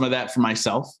discovering some of that for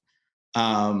myself.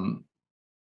 I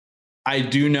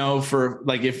do know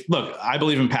I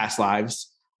believe in past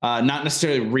lives, not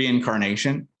necessarily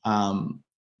reincarnation.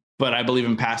 but I believe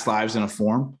in past lives in a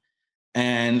form.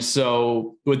 And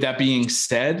so with that being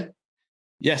said,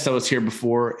 yes, I was here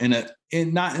before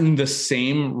not in the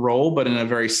same role, but in a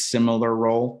very similar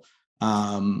role,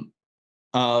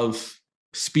 of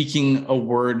speaking a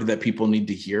word that people need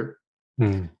to hear,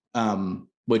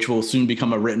 which will soon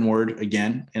become a written word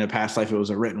again. In a past life, it was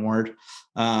a written word.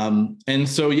 And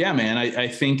so, yeah, man, I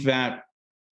think that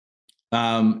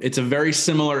it's a very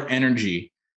similar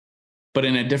energy, but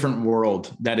in a different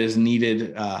world that is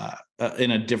needed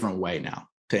in a different way now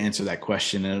to answer that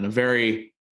question. And in a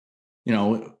very,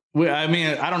 I mean,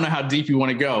 I don't know how deep you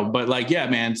want to go, but like, yeah,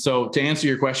 man. So to answer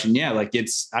your question, yeah, like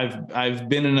I've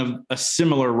been in a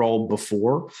similar role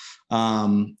before.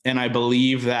 And I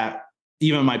believe that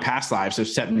even my past lives have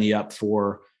set me up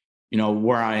for,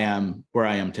 where I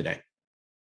am today.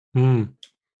 No,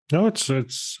 it's,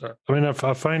 I mean, I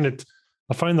find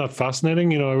that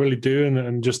fascinating, I really do.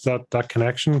 And just that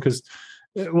connection, because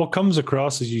what comes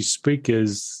across as you speak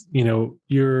is, and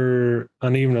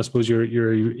even I suppose your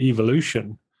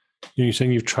evolution. You're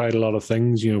saying you've tried a lot of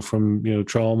things, from,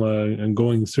 trauma and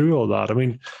going through all that. I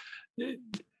mean,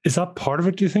 is that part of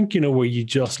it, do you think, where you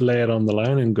just lay it on the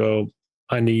line and go,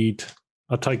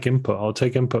 I'll take input. I'll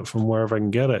take input from wherever I can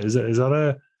get it. Is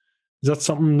that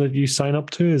something that you sign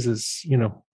up to? Is this,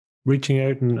 reaching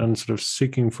out and sort of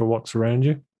seeking for what's around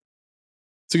you?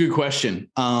 It's a good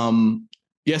question.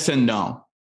 Yes and no.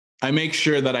 I make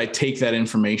sure that I take that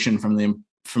information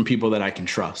from people that I can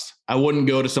trust. I wouldn't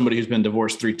go to somebody who's been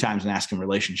divorced 3 times and ask them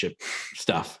relationship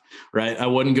stuff, right? I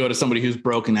wouldn't go to somebody who's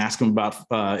broke and ask them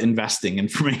about investing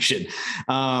information.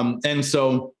 And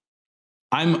so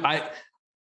I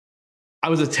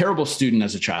was a terrible student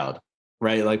as a child,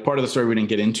 right? Like part of the story we didn't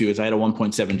get into is I had a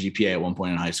 1.7 GPA at one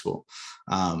point in high school.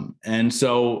 And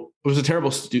so I was a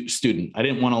terrible student. I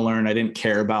didn't want to learn. I didn't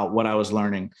care about what I was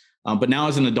learning. But now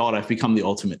as an adult, I've become the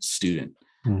ultimate student.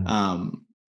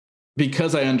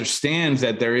 Because I understand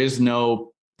that there is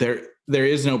no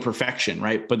perfection,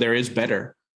 right? But there is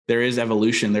better. There is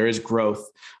evolution. There is growth.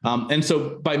 And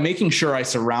so by making sure I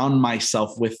surround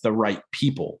myself with the right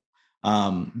people,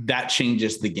 that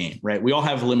changes the game, right? We all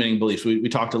have limiting beliefs. We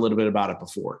talked a little bit about it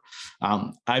before.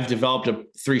 I've developed a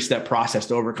 3-step process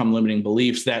to overcome limiting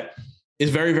beliefs that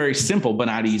is very, very simple, but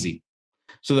not easy.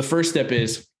 So the first step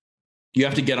is you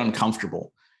have to get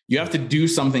uncomfortable. You have to do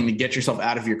something to get yourself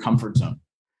out of your comfort zone.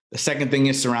 The second thing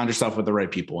is surround yourself with the right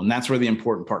people. And that's where the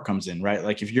important part comes in, right?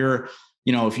 Like if you're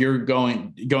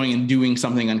going and doing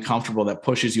something uncomfortable that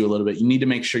pushes you a little bit, you need to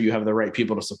make sure you have the right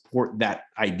people to support that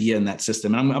idea and that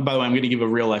system. And by the way, I'm going to give a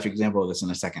real life example of this in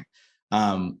a second.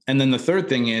 And then the third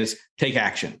thing is take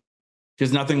action,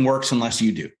 because nothing works unless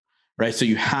you do, right? So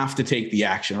you have to take the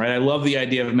action, right? I love the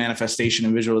idea of manifestation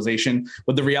and visualization,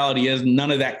 but the reality is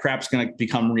none of that crap's going to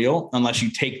become real unless you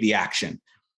take the action.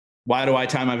 Why do I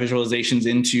tie my visualizations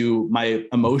into my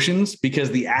emotions?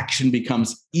 Because the action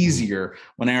becomes easier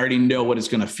when I already know what it's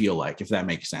going to feel like, if that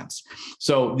makes sense.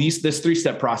 So this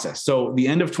 3-step process. So the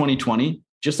end of 2020,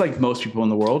 just like most people in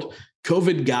the world,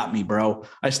 COVID got me, bro.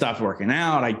 I stopped working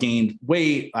out. I gained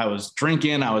weight. I was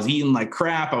drinking. I was eating like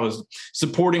crap. I was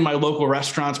supporting my local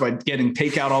restaurants by getting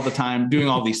takeout all the time, doing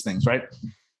all these things, right?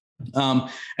 And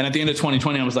at the end of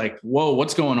 2020, I was like, whoa,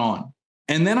 what's going on?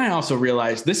 And then I also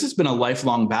realized this has been a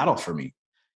lifelong battle for me.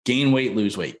 Gain weight,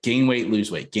 lose weight, gain weight, lose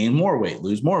weight, gain more weight,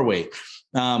 lose more weight.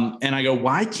 And I go,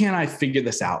 why can't I figure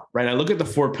this out? Right. I look at the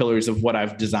 4 pillars of what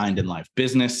I've designed in life: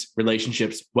 business,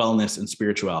 relationships, wellness, and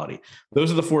spirituality.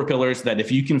 Those are the 4 pillars that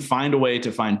if you can find a way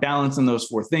to find balance in those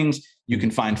 4 things, you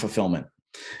can find fulfillment.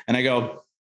 And I go,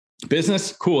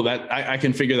 business, cool. That I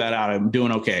can figure that out. I'm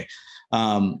doing okay.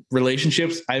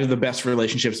 Relationships, I have the best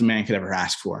relationships a man could ever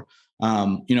ask for.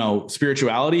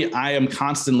 Spirituality, I am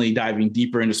constantly diving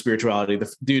deeper into spirituality.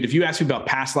 Dude, if you asked me about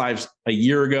past lives a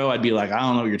year ago, I'd be like, I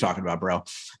don't know what you're talking about, bro.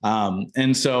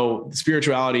 And so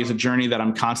spirituality is a journey that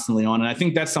I'm constantly on. And I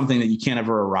think that's something that you can't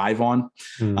ever arrive on.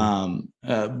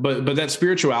 But that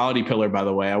spirituality pillar, by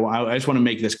the way, I just want to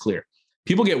make this clear.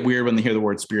 People get weird when they hear the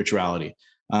word spirituality.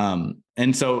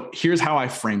 And so here's how I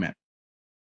frame it.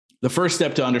 The first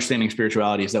step to understanding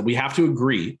spirituality is that we have to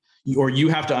agree, or you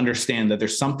have to understand that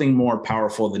there's something more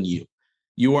powerful than you.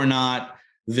 You are not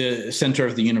the center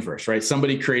of the universe, right?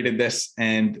 Somebody created this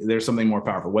and there's something more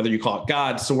powerful, whether you call it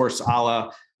God, source,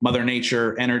 Allah, mother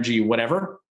nature, energy,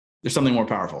 whatever, there's something more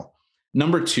powerful.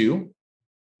 Number 2,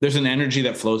 there's an energy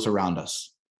that flows around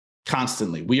us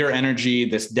constantly. We are energy.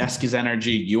 This desk is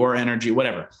energy. You are energy,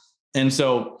 whatever. And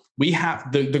so we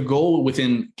have the goal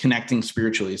within connecting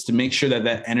spiritually is to make sure that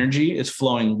that energy is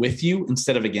flowing with you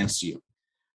instead of against you.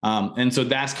 And so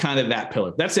that's kind of that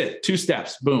pillar. That's it. 2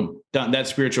 steps, boom, done. That's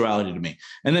spirituality to me.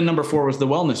 And then number 4 was the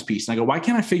wellness piece. And I go, why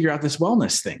can't I figure out this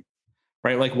wellness thing?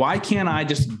 Right? Like, why can't I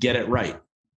just get it right?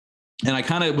 And I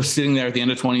kind of was sitting there at the end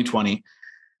of 2020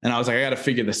 and I was like, I got to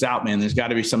figure this out, man. There's got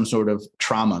to be some sort of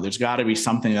trauma. There's got to be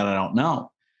something that I don't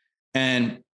know.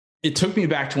 And it took me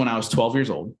back to when I was 12 years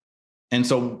old. And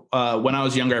so when I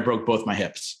was younger, I broke both my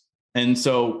hips. And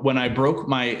so when I broke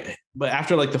but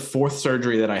after like the 4th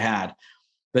surgery that I had,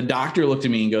 the doctor looked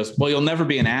at me and goes, well, you'll never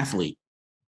be an athlete.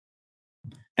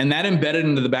 And that embedded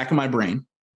into the back of my brain.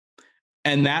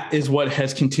 And that is what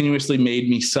has continuously made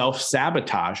me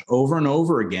self-sabotage over and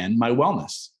over again my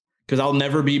wellness, because I'll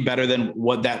never be better than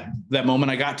what that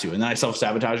moment I got to. And then I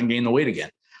self-sabotage and gain the weight again.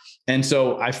 And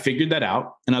so I figured that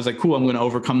out and I was like, cool, I'm going to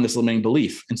overcome this limiting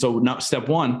belief. And so now step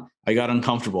 1, I got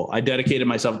uncomfortable. I dedicated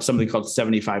myself to something called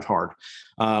 75 Hard,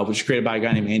 which was created by a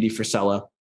guy named Andy Frisella,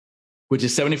 which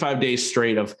is 75 days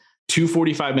straight of 2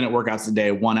 45-minute workouts a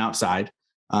day, 1 outside,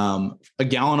 a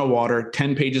gallon of water,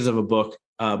 10 pages of a book,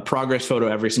 progress photo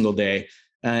every single day,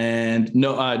 and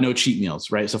no cheat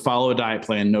meals, right? So follow a diet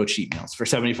plan, no cheat meals for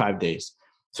 75 days.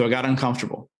 So I got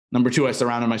uncomfortable. Number 2, I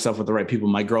surrounded myself with the right people.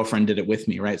 My girlfriend did it with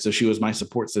me, right? So she was my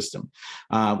support system.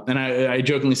 And I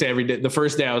jokingly say every day, the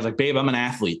first day I was like, babe, I'm an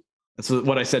athlete. That's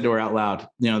what I said to her out loud,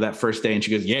 that first day. And she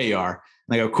goes, yeah, you are.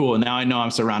 And I go, cool. And now I know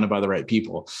I'm surrounded by the right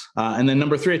people. And then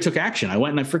number 3, I took action. I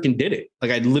went and I freaking did it.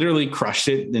 Like I literally crushed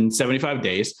it in 75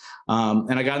 days.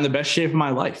 And I got in the best shape of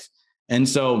my life. And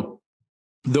so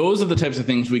those are the types of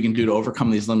things we can do to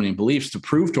overcome these limiting beliefs, to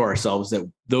prove to ourselves that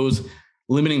those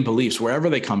limiting beliefs, wherever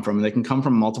they come from, they can come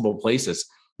from multiple places,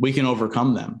 we can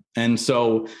overcome them. And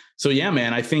so yeah,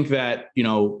 man, I think that,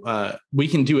 we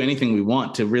can do anything we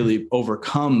want to really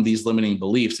overcome these limiting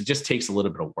beliefs. It just takes a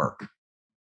little bit of work.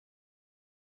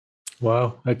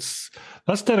 Wow. That's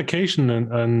dedication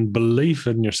and belief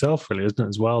in yourself, really, isn't it,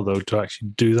 as well, though, to actually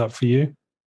do that for you?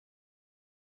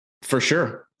 For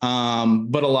sure.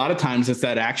 But a lot of times it's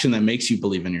that action that makes you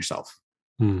believe in yourself.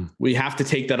 We have to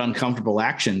take that uncomfortable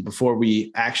action before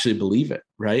we actually believe it.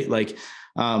 Right. Like,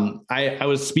 I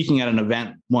was speaking at an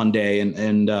event one day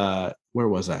and where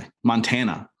was I?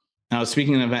 Montana. And I was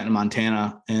speaking at an event in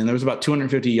Montana and there was about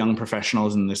 250 young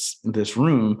professionals in this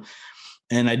room.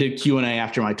 And I did Q&A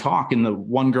after my talk. And the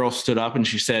one girl stood up and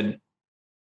she said,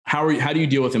 how do you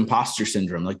deal with imposter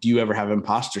syndrome? Like, do you ever have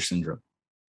imposter syndrome?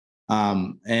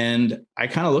 And I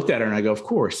kind of looked at her and I go, of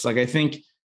course. Like, I think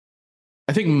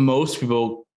most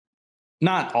people,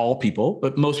 not all people,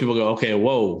 but most people go, okay,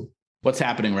 whoa, what's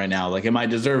happening right now? Like, am I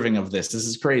deserving of this? This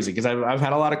is crazy. Cause I've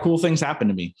had a lot of cool things happen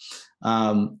to me.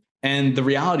 And the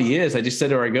reality is I just said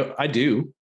to her, I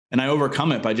do. And I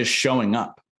overcome it by just showing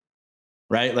up.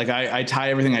 Right. Like I tie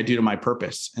everything I do to my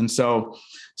purpose. And so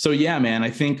yeah, man, I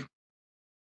think,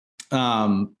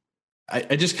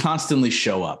 I just constantly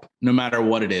show up no matter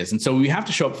what it is. And so we have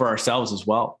to show up for ourselves as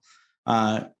well.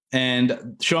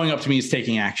 And showing up to me is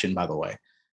taking action, by the way.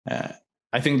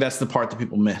 I think that's the part that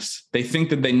people miss. They think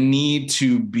that they need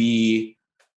to be,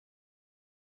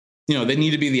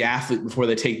 the athlete before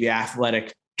they take the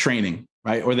athletic training,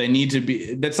 right? Or they need to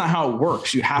be, that's not how it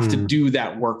works. You have to do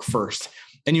that work first.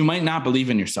 And you might not believe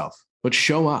in yourself, but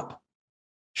show up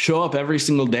every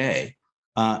single day.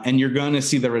 And you're going to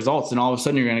see the results. And all of a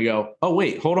sudden you're going to go, oh,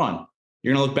 wait, hold on.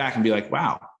 You're going to look back and be like,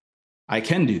 wow, I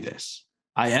can do this.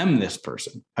 I am this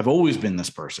person. I've always been this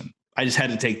person. I just had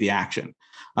to take the action.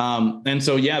 And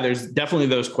so, yeah, there's definitely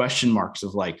those question marks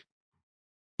of like,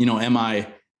 can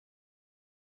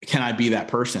I be that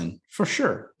person? For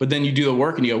sure. But then you do the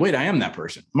work and you go, wait, I am that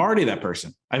person. I'm already that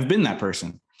person. I've been that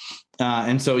person.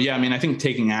 And so, yeah, I mean, I think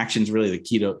taking action is really the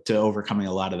key to overcoming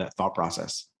a lot of that thought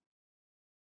process.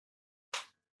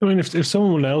 I mean, if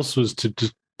someone else was to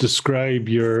describe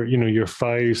your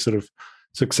 5 sort of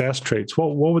success traits,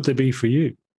 what would they be for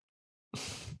you?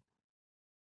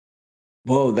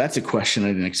 Whoa, that's a question I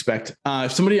didn't expect.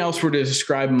 If somebody else were to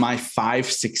describe my 5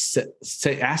 success,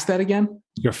 ask that again.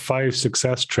 Your 5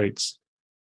 success traits.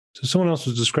 So someone else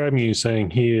was describing you saying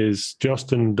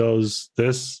Justin does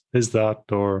this, is that,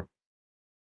 or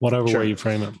whatever way you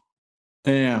frame it.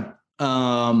 Yeah.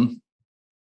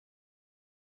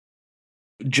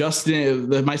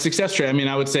 Justin, my success trait, I mean,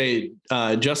 I would say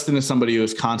Justin is somebody who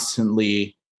is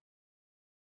constantly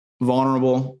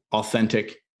vulnerable,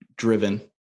 authentic, driven,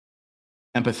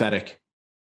 empathetic,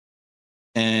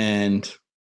 and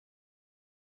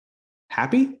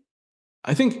happy.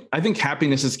 I think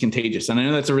happiness is contagious. And I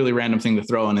know that's a really random thing to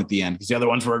throw in at the end because the other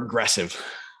ones were aggressive.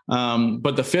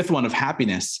 But the 5th one of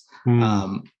happiness,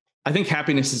 I think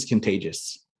happiness is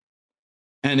contagious.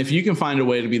 And if you can find a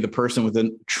way to be the person with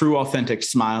a true, authentic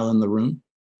smile in the room,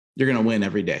 you're going to win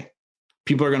every day.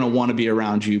 People are going to want to be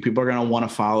around you. People are going to want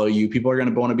to follow you. People are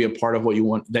going to want to be a part of what you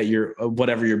want, that you're,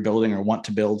 whatever you're building or want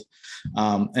to build.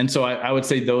 And so I would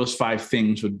say those 5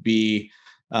 things would be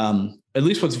at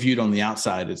least what's viewed on the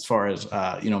outside as far as,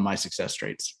 my success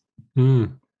traits.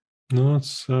 No,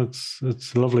 it's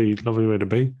a lovely way to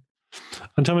be.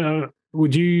 And tell me,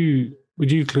 would you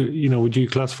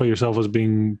classify yourself as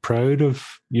being proud of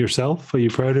yourself? Are you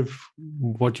proud of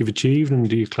what you've achieved, and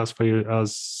do you classify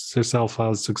yourself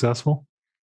as successful?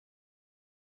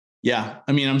 Yeah,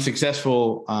 I mean, I'm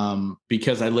successful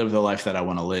because I live the life that I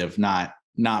want to live, not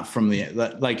from the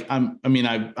like.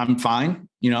 I'm fine,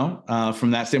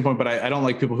 from that standpoint. But I don't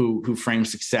like people who frame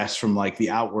success from like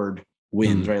the outward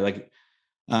wins, right? Like,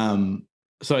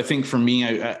 so I think for me,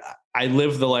 I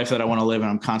live the life that I want to live,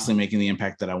 and I'm constantly making the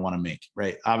impact that I want to make,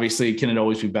 right? Obviously, can it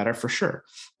always be better? For sure.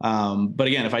 But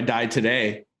again, if I died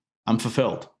today, I'm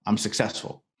fulfilled. I'm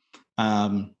successful.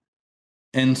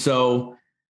 And so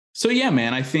yeah,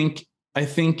 man, I think I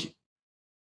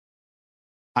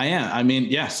am. I mean,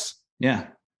 yes. Yeah.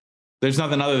 There's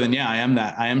nothing other than, I am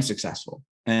that. I am successful.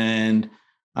 And,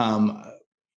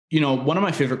 one of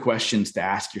my favorite questions to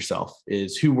ask yourself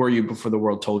is, who were you before the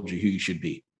world told you who you should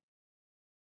be?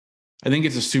 I think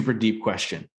it's a super deep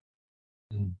question.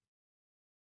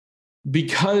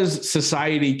 Because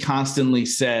society constantly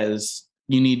says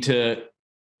you need to,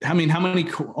 how many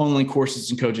online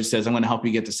courses and coaches says, I'm going to help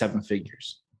you get to 7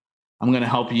 figures. I'm going to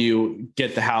help you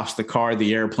get the house, the car,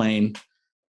 the airplane,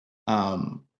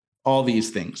 all these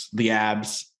things, the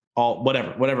abs, all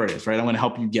whatever it is, right? I'm going to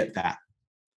help you get that.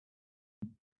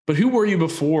 But who were you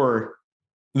before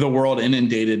the world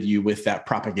inundated you with that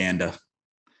propaganda?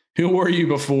 Who were you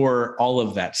before all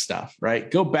of that stuff, right?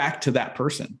 Go back to that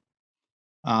person.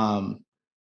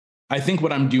 I think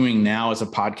what I'm doing now as a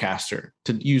podcaster,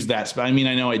 to use that, I mean,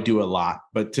 I know I do a lot,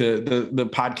 but to the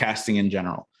podcasting in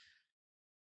general,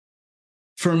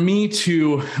 for me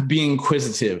to be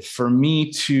inquisitive, for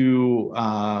me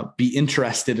to be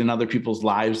interested in other people's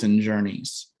lives and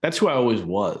journeys, that's who I always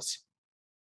was.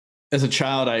 As a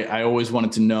child, I always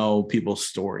wanted to know people's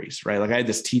stories, right? Like I had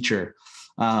this teacher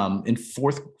in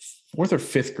fourth or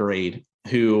 5th grade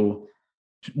who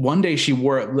one day she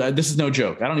wore, this is no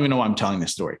joke, I don't even know why I'm telling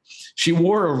this story. She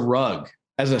wore a rug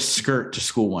as a skirt to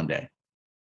school one day.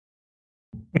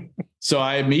 So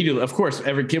I immediately, of course,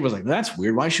 every kid was like, that's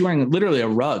weird. Why is she wearing literally a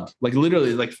rug? Like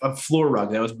literally like a floor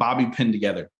rug that was bobby pinned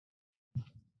together.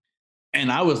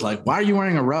 And I was like, why are you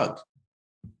wearing a rug?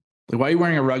 Like, why are you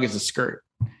wearing a rug as a skirt?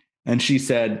 And she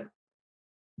said,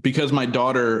 because my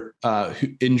daughter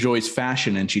enjoys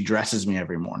fashion and she dresses me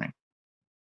every morning.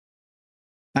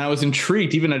 And I was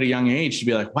intrigued, even at a young age, to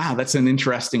be like, wow, that's an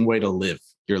interesting way to live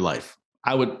your life.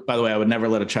 I would never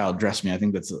let a child dress me. I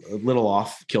think that's a little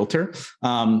off kilter,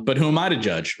 but who am I to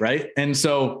judge, right? And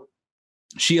so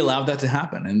she allowed that to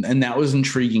happen. And that was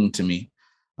intriguing to me.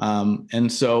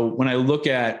 And so when I look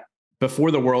at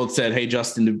before the world said, hey,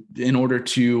 Justin, in order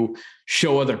to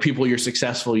show other people you're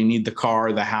successful, you need the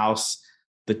car, the house,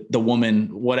 the woman,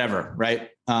 whatever, right?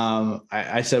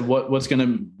 I said, what's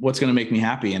gonna make me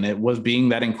happy? And it was being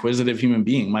that inquisitive human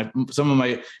being. Some of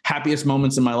my happiest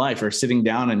moments in my life are sitting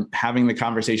down and having the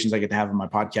conversations I get to have on my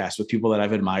podcast with people that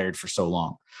I've admired for so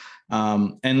long.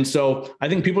 And so I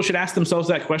think people should ask themselves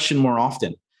that question more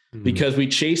often, because we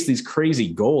chase these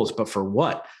crazy goals, but for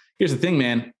what? Here's the thing,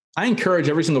 man. I encourage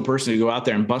every single person to go out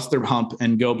there and bust their hump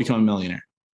and go become a millionaire.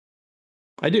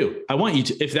 I do. I want you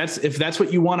to, if that's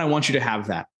what you want, I want you to have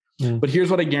that. But here's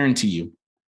what I guarantee you.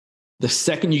 The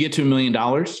second you get to $1 million,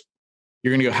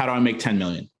 you're going to go, how do I make 10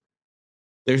 million?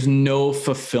 There's no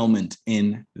fulfillment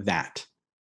in that.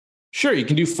 Sure, you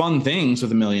can do fun things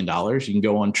with $1 million. You can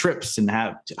go on trips and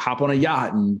hop on a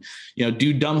yacht and,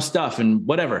 do dumb stuff and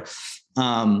whatever.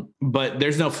 But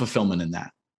there's no fulfillment in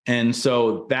that. And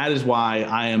so that is why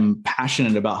I am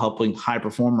passionate about helping high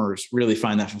performers really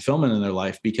find that fulfillment in their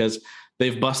life, because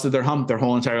they've busted their hump their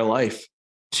whole entire life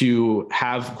to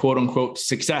have quote unquote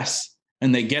success.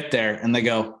 And they get there and they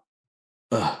go,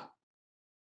 ugh,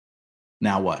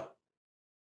 now what?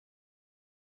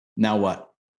 Now what?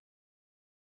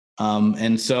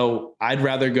 And so I'd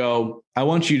rather go, I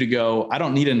want you to go, I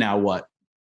don't need a now what.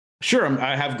 Sure,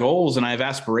 I have goals and I have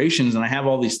aspirations and I have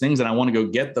all these things and I want to go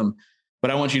get them, but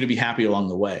I want you to be happy along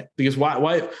the way. Because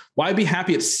why be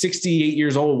happy at 68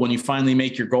 years old when you finally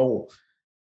make your goal?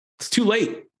 It's too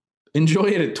late. Enjoy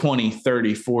it at 20,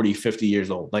 30, 40, 50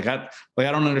 years old. I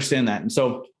don't understand that. And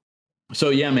so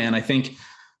yeah, man, I think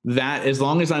that as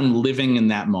long as I'm living in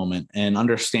that moment and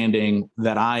understanding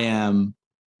that I am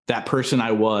that person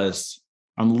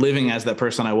I'm living as that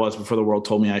person I was before the world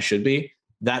told me I should be,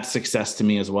 that's success to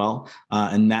me as well.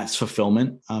 And that's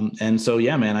fulfillment. And so,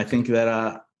 yeah, man, I think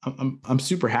that I'm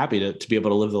super happy to be able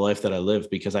to live the life that I live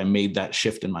because I made that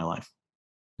shift in my life.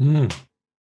 Mm.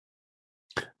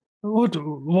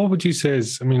 What would you say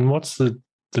is, I mean, what's the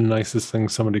nicest thing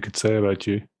somebody could say about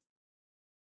you?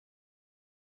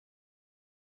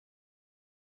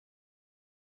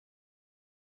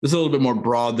 This is a little bit more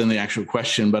broad than the actual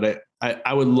question, but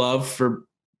I would love for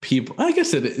people, I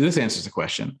guess this answers the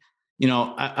question.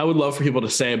 I would love for people to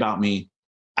say about me,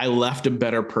 I left a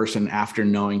better person after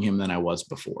knowing him than I was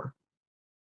before.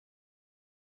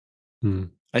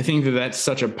 I think that that's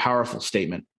such a powerful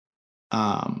statement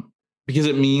because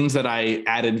it means that I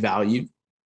added value.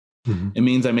 Mm-hmm. It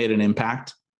means I made an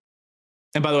impact.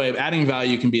 And by the way, adding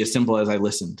value can be as simple as I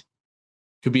listened.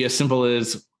 Could be as simple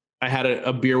as I had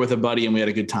a beer with a buddy and we had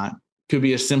a good time. Could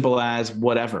be as simple as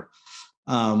whatever.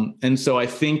 And so I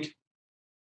think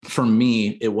for me,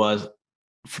 it was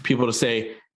for people to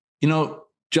say,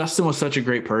 Justin was such a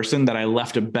great person that I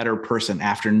left a better person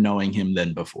after knowing him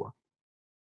than before.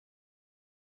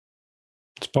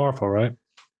 It's powerful, right?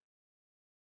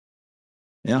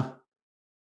 Yeah.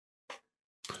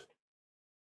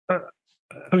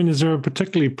 I mean, is there a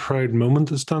particularly proud moment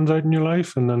that stands out in your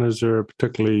life? And then is there a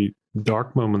particularly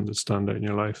dark moment that stands out in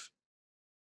your life?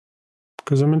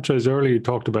 Because I'm interested, earlier you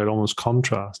talked about almost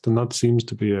contrast, and that seems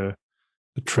to be a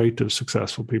trait of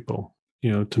successful people,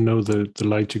 to know the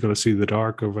light, you got to see the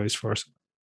dark, or vice versa.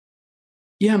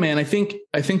 Yeah, man. I think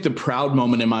the proud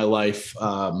moment in my life,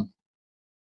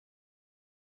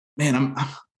 man,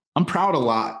 I'm proud a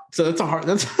lot. So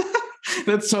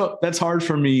that's hard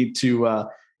for me to,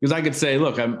 because I could say,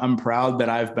 look, I'm proud that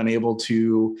I've been able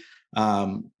to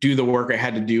do the work I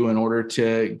had to do in order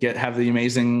to have the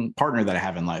amazing partner that I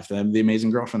have in life, the amazing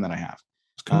girlfriend that I have.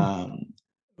 Cool.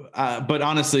 But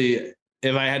honestly,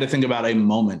 if I had to think about a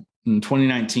moment in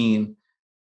 2019,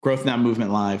 Growth Now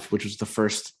Movement Live, which was the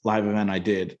first live event I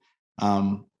did,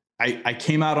 I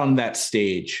came out on that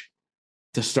stage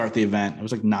to start the event. It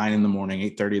was like 9 a.m,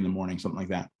 8:30 in, something like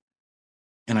that.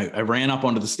 And I ran up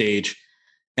onto the stage,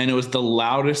 and it was the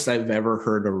loudest I've ever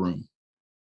heard a room.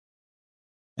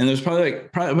 And there's probably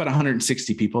about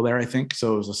 160 people there, I think.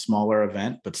 So it was a smaller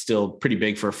event, but still pretty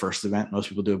big for a first event. Most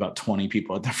people do about 20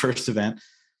 people at their first event.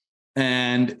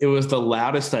 And it was the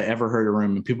loudest I ever heard a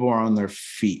room, and people were on their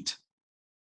feet.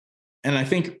 And I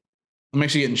think I'm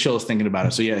actually getting chills thinking about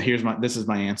it. So yeah, this is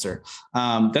my answer.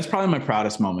 That's probably my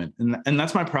proudest moment. And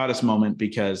that's my proudest moment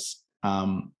because,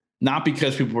 not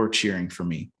because people were cheering for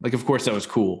me. Like, of course that was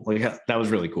cool. Like that was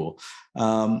really cool.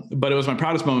 But it was my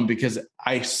proudest moment because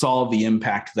I saw the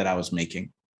impact that I was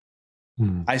making.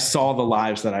 I saw the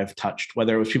lives that I've touched,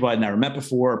 whether it was people I'd never met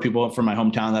before or people from my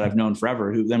hometown that I've known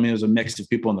forever, it was a mix of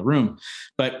people in the room.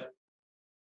 But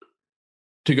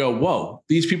to go, whoa,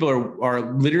 these people are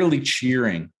literally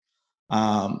cheering.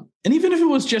 And even if it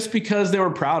was just because they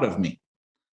were proud of me,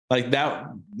 like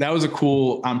that was a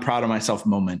cool, I'm proud of myself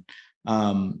moment.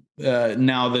 Now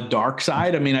the dark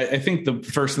side, I think the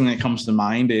first thing that comes to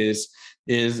mind is,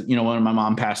 when my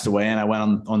mom passed away and I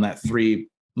went on that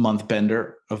 3-month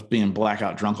bender of being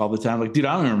blackout drunk all the time. Like, dude,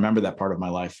 I don't even remember that part of my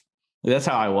life. That's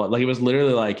how I was. Like, it was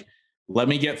literally like, let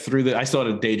me get through I still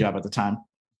had a day job at the time.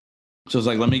 So it's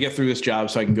like, let me get through this job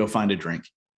so I can go find a drink.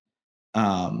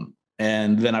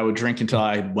 And then I would drink until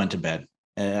I went to bed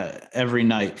every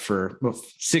night for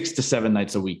 6 to 7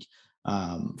 nights a week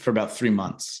for about 3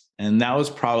 months. And that was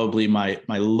probably my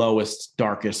lowest,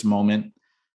 darkest moment.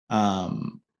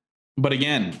 But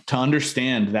again, to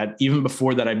understand that even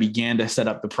before that, I began to set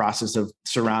up the process of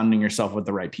surrounding yourself with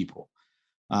the right people.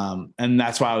 And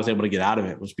that's why I was able to get out of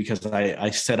it, was because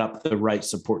I set up the right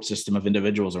support system of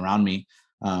individuals around me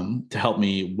to help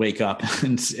me wake up.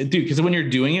 And dude, because when you're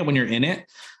doing it, when you're in it,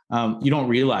 you don't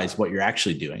realize what you're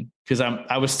actually doing. Because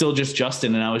I was still just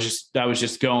Justin, and I was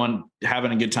just going,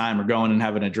 having a good time, or going and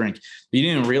having a drink. You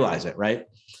didn't even realize it, right?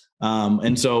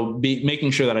 And so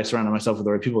making sure that I surrounded myself with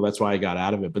the right people, that's why I got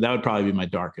out of it. But that would probably be my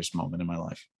darkest moment in my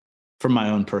life from my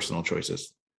own personal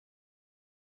choices.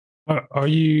 Are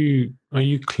you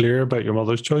clear about your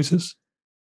mother's choices?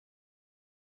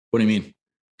 What do you mean?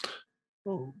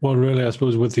 Well, really, I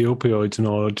suppose with the opioids and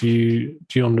all, do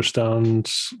you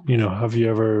understand, have you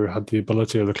ever had the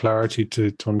ability or the clarity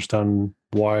to understand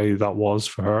why that was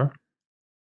for her?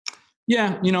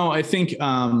 Yeah. I think,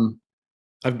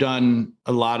 I've done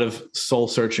a lot of soul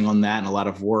searching on that and a lot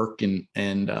of work. And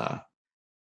I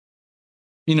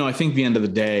think at the end of the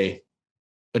day,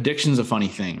 addiction's a funny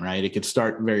thing, right? It could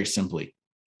start very simply.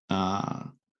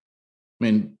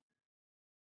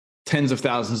 tens of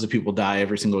thousands of people die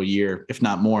every single year, if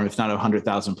not more, if not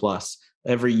 100,000 plus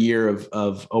every year of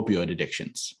opioid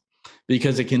addictions,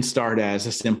 because it can start as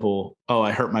a simple, oh,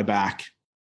 I hurt my back.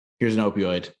 Here's an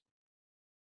opioid.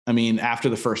 I mean, after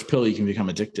the first pill, you can become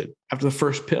addicted. After the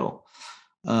first pill.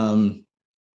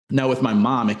 Now with my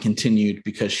mom, it continued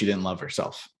because she didn't love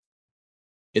herself.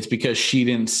 It's because she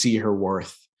didn't see her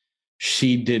worth.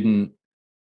 She didn't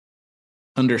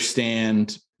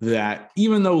understand that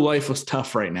even though life was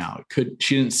tough right now,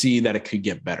 she didn't see that it could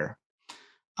get better.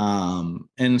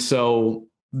 And so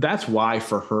that's why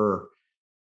for her,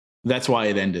 that's why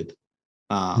it ended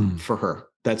for her.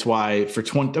 That's why for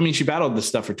 20, I mean, she battled this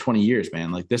stuff for 20 years,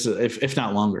 man. Like this is, if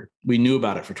not longer, we knew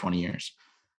about it for 20 years.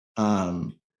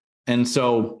 And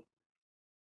so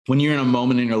when you're in a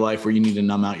moment in your life where you need to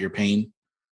numb out your pain,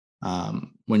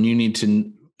 when you need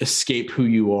to escape who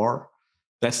you are,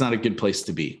 that's not a good place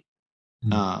to be.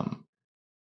 But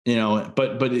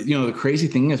the crazy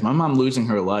thing is my mom losing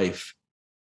her life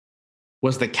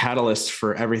was the catalyst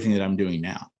for everything that I'm doing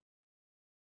now.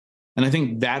 And I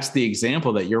think that's the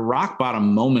example that your rock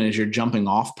bottom moment is your jumping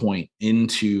off point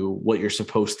into what you're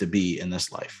supposed to be in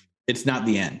this life. It's not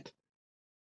the end.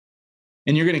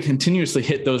 And you're going to continuously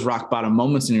hit those rock bottom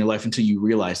moments in your life until you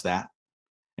realize that.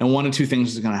 And one of two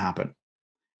things is going to happen.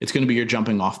 It's going to be your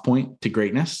jumping off point to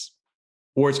greatness,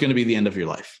 or it's going to be the end of your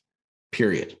life,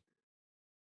 period.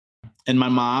 And my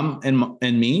mom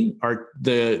and me are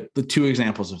the two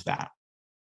examples of that.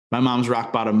 My mom's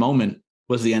rock bottom moment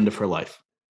was the end of her life.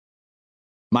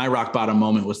 My rock bottom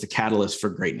moment was the catalyst for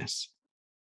greatness.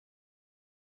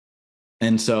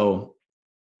 And so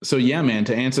yeah, man,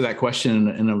 to answer that question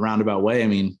in a roundabout way, I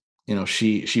mean,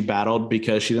 she battled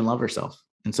because she didn't love herself.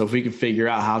 And so if we could figure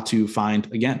out how to find,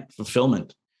 again,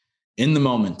 fulfillment in the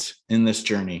moment in this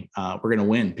journey, we're going to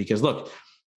win. Because look,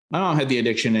 my mom had the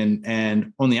addiction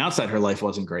and on the outside, her life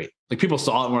wasn't great. Like people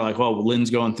saw it and were like, well,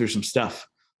 Lynn's going through some stuff.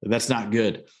 That's not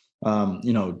good.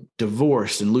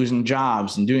 Divorce and losing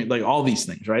jobs and doing like all these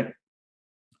things, right?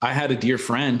 I had a dear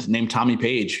friend named Tommy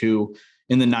Page, who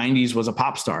in the 90s was a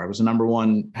pop star. It was had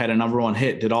a number one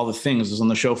hit, did all the things, was on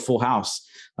the show Full House.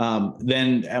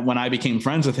 Then when I became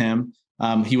friends with him,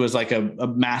 he was like a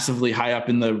massively high up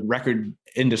in the record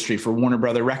industry for Warner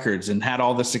Brother Records and had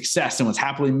all the success and was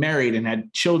happily married and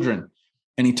had children,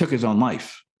 and he took his own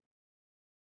life.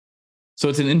 So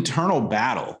it's an internal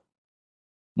battle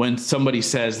when somebody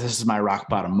says, this is my rock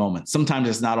bottom moment. Sometimes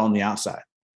it's not on the outside,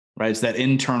 right? It's that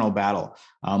internal battle.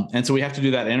 And so we have to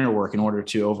do that inner work in order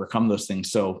to overcome those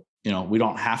things. So, we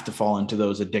don't have to fall into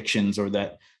those addictions or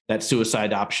that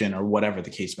suicide option or whatever the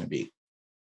case may be.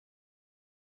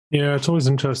 Yeah, it's always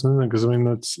interesting, isn't it? Because I mean,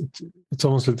 it's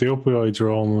almost like the opioids are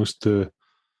almost they're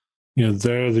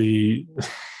the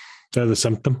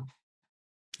symptom,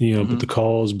 but the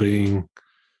cause being,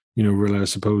 really, I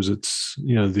suppose it's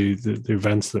the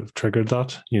events that have triggered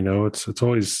that. It's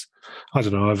always, I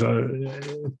don't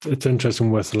know. It's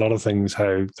interesting with a lot of things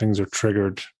how things are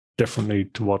triggered differently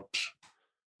to what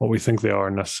we think they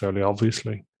are necessarily.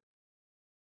 Obviously.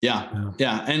 Yeah.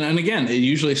 And again, it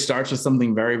usually starts with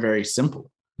something very, very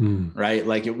simple. Right.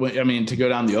 Like, to go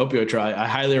down the opioid trail, I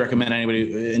highly recommend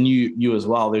anybody, and you as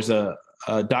well. There's a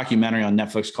documentary on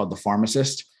Netflix called The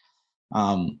Pharmacist.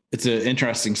 It's an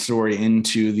interesting story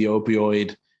into the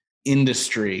opioid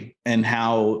industry and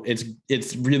how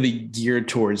it's really geared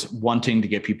towards wanting to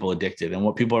get people addicted and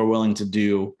what people are willing to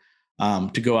do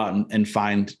to go out and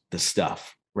find the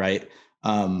stuff. Right.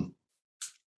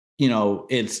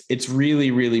 It's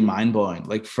really, really mind blowing.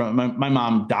 Like from my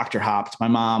mom, Dr. Hopped, my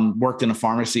mom worked in a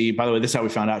pharmacy. By the way, this is how we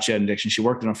found out she had an addiction. She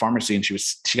worked in a pharmacy and she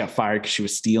got fired because she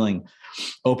was stealing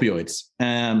opioids.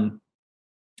 And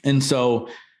so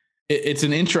it's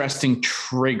an interesting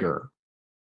trigger,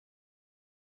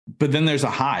 but then there's a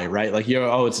high, right? Like,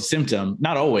 it's a symptom.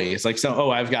 Not always like,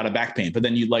 I've got a back pain, but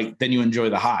then you enjoy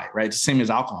the high, right? It's the same as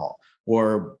alcohol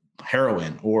or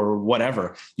heroin or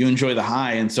whatever. You enjoy the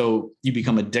high. And so you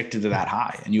become addicted to that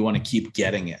high and you want to keep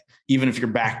getting it. Even if your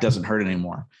back doesn't hurt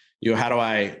anymore, how do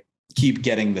I keep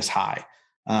getting this high?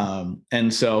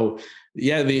 And so,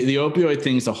 yeah, the opioid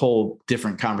thing is a whole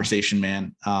different conversation,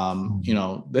 man.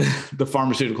 The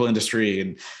pharmaceutical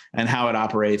industry and how it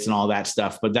operates and all that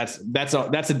stuff, but that's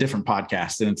a different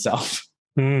podcast in itself.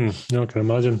 I can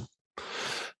imagine.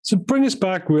 So bring us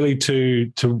back really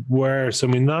to where, so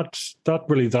I mean, that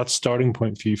starting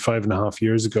point for you 5.5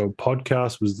 years ago,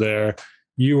 podcast was there.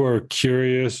 You were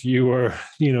curious, you were,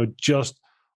 just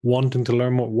wanting to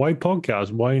learn more. Why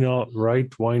podcast? Why not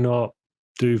write? Why not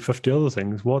do 50 other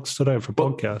things? What stood out for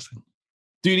podcasting?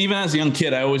 Dude, even as a young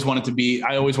kid, I always wanted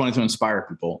to inspire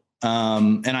people.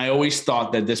 And I always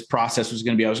thought that this process was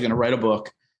going to be, I was going to write a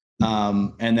book.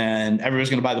 And then everybody's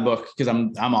going to buy the book because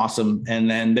I'm awesome. And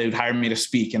then they would hire me to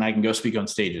speak and I can go speak on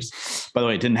stages. By the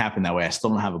way, it didn't happen that way. I still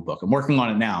don't have a book. I'm working on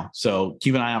it now. So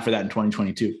keep an eye out for that in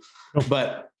 2022. Oh.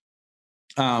 But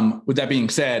with that being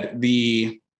said,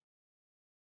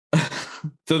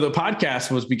 so the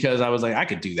podcast was because I was like, I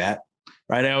could do that.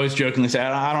 Right. I always jokingly say,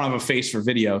 I don't have a face for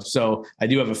video. So I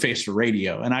do have a face for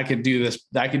radio, and I could do this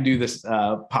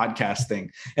podcast thing.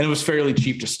 And it was fairly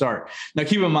cheap to start. Now,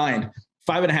 keep in mind,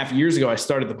 5.5 years ago, I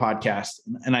started the podcast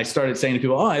and I started saying to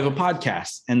people, oh, I have a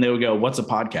podcast. And they would go, what's a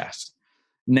podcast?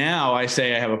 Now I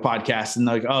say I have a podcast and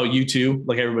they're like, oh, you too?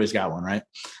 Like everybody's got one. Right.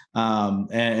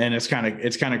 And it's kind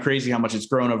of crazy how much it's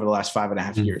grown over the last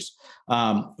 5.5 years.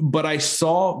 But I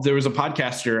saw there was a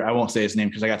podcaster, I won't say his name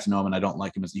because I got to know him and I don't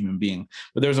like him as a human being,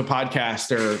 but there was a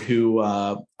podcaster who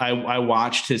I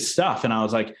watched his stuff and I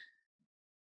was like,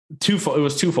 it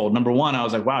was twofold. Number one, I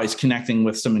was like, wow, he's connecting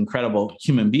with some incredible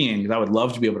human beings. I would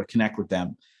love to be able to connect with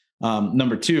them.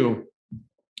 Number two,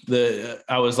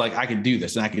 I was like, I could do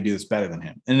this and I could do this better than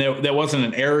him. And there wasn't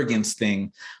an arrogance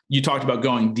thing. You talked about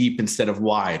going deep instead of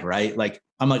wide, right? Like,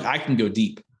 I'm like, I can go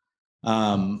deep.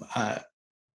 And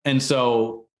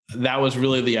so that was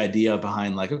really the idea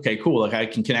behind like, okay, cool. Like I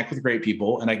can connect with great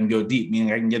people and I can go deep,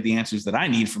 meaning I can get the answers that I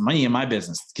need for me and my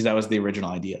business, because that was the original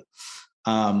idea.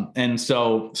 And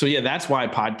so yeah, that's why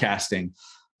podcasting,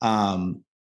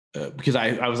 because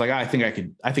I was like, I think I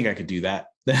could do that.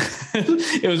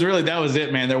 It was really, that was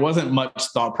it, man. There wasn't much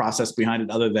thought process behind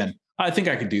it other than I think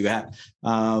I could do that.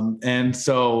 And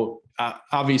so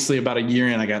obviously about a year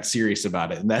in, I got serious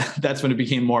about it. And that's when it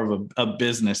became more of a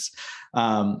business.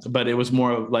 But it was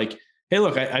more like, hey,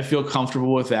 look, I feel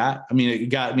comfortable with that. I mean, it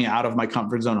got me out of my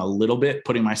comfort zone a little bit,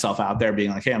 putting myself out there,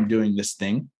 being like, hey, I'm doing this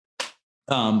thing.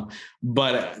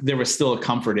 But there was still a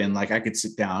comfort in like, I could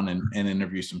sit down and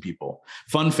interview some people.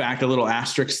 Fun fact, a little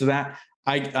asterisk to that.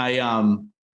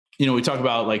 We talk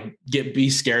about like be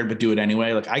scared, but do it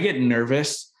anyway. Like I get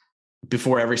nervous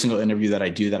before every single interview that I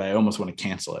do that I almost want to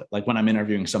cancel it. Like when I'm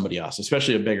interviewing somebody else,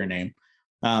 especially a bigger name,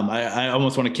 I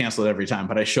almost want to cancel it every time,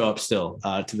 but I show up still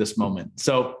to this moment.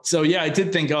 So yeah, I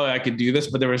did think, oh, I could do this,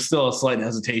 but there was still a slight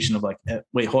hesitation of like,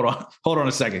 wait, hold on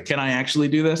a second. Can I actually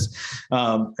do this?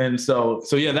 And so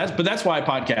yeah, that's why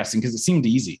podcasting, because it seemed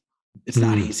easy. It's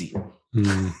not easy.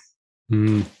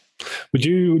 Would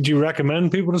you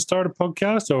recommend people to start a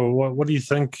podcast, or what do you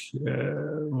think?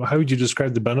 How would you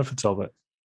describe the benefits of it?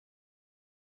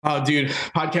 Oh, dude,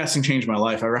 podcasting changed my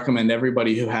life. I recommend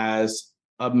everybody who has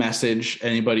a message,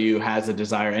 anybody who has a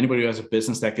desire, anybody who has a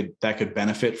business that could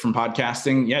benefit from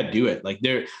podcasting. Yeah, do it. Like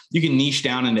you can niche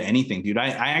down into anything, dude. I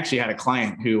actually had a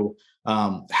client who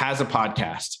has a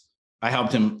podcast. I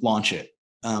helped him launch it.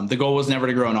 The goal was never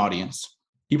to grow an audience.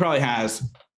 He probably has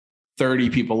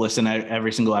 30 people listen to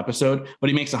every single episode, but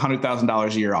he makes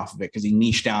 $100,000 a year off of it because he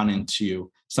niched down into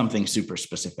something super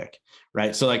specific,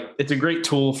 right? So like, it's a great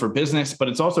tool for business, but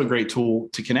it's also a great tool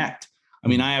to connect. I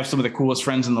mean, I have some of the coolest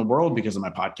friends in the world because of my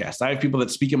podcast. I have people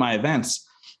that speak at my events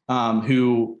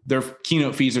who their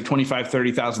keynote fees are $25,000,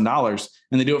 $30,000,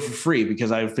 and they do it for free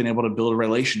because I've been able to build a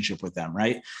relationship with them,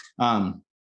 right?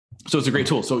 So it's a great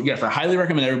tool. So yes, I highly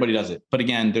recommend everybody does it. But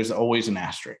again, there's always an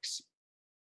asterisk.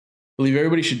 I believe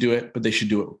everybody should do it, but they should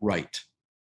do it right.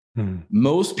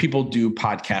 Most people do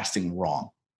podcasting wrong.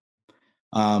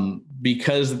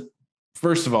 Because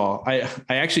first of all, I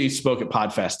actually spoke at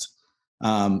PodFest.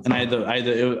 And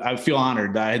I feel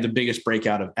honored that I had the biggest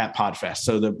breakout at PodFest.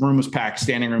 So the room was packed,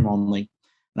 standing room only.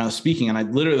 And I was speaking, and I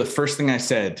literally, the first thing I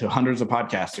said to hundreds of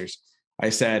podcasters, I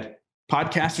said,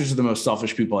 podcasters are the most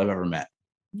selfish people I've ever met.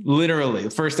 Literally, the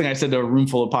first thing I said to a room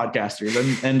full of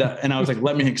podcasters. And I was like,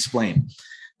 let me explain.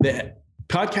 The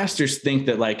podcasters think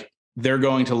that like they're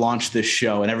going to launch this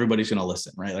show and everybody's going to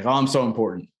listen, right? Like, oh, I'm so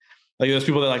important. Like those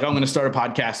people that are like, oh, I'm going to start a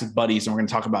podcast with buddies and we're going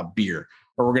to talk about beer,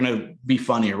 or we're going to be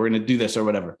funny, or we're going to do this or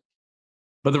whatever.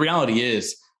 But the reality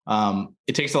is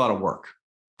it takes a lot of work,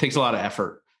 takes a lot of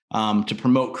effort to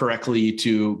promote correctly,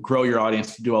 to grow your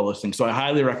audience, to do all those things. So I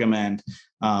highly recommend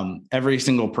every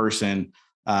single person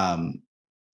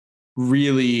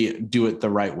really do it the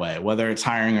right way, whether it's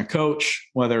hiring a coach,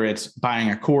 whether it's buying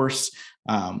a course,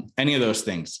 any of those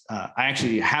things. I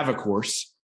actually have a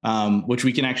course, which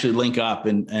we can actually link up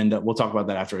and we'll talk about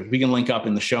that afterwards. We can link up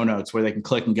in the show notes where they can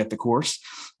click and get the course,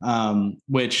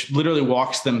 which literally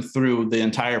walks them through the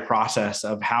entire process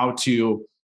of how to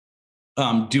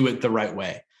do it the right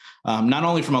way. Not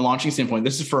only from a launching standpoint,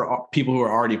 this is for people who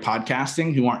are already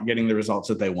podcasting, who aren't getting the results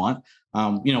that they want.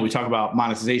 We talk about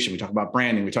monetization, we talk about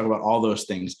branding, we talk about all those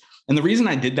things. And the reason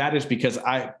I did that is because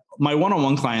my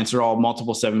one-on-one clients are all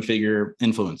multiple 7-figure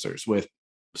influencers with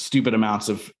stupid amounts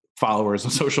of followers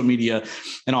on social media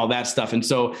and all that stuff. And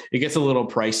so it gets a little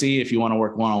pricey if you want to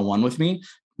work one-on-one with me.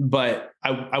 But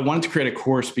I wanted to create a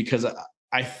course because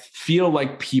I feel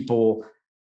like people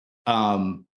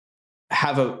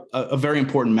have a very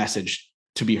important message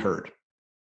to be heard.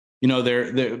 You know,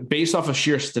 they're based off of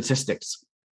sheer statistics.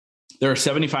 There are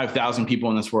 75,000 people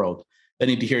in this world that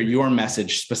need to hear your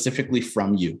message specifically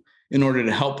from you in order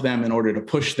to help them, in order to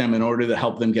push them, in order to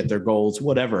help them get their goals,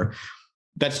 whatever.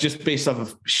 That's just based off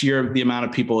of sheer the amount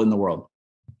of people in the world.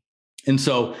 And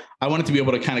so I wanted to be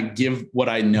able to kind of give what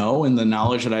I know and the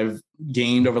knowledge that I've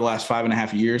gained over the last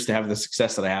 5.5 years to have the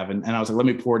success that I have. And I was like, let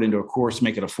me pour it into a course,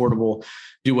 make it affordable,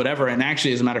 do whatever. And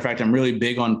actually, as a matter of fact, I'm really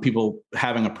big on people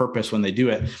having a purpose when they do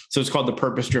it. So it's called the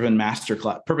Purpose-Driven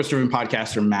Masterclass, Purpose-Driven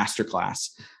Podcaster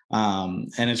Masterclass.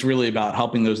 And it's really about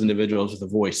helping those individuals with a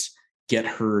voice get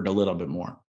heard a little bit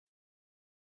more.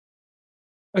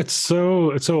 It's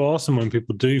so awesome when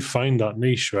people do find that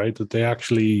niche, right? That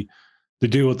they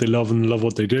do what they love and love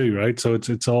what they do, right? So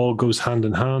it's all goes hand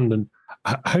in hand. And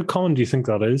how common do you think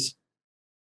that is?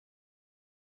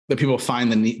 That people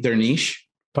find their niche?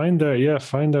 Find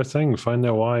their thing, find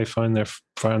their why, find their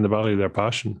fire in the belly, their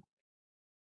passion.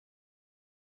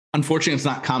 Unfortunately, it's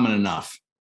not common enough.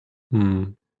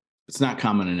 It's not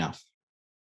common enough.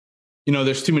 You know,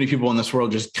 there's too many people in this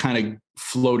world just kind of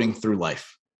floating through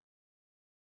life,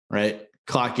 right?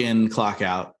 Clock in, clock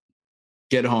out,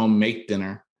 get home, make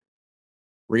dinner,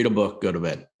 read a book, go to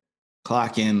bed,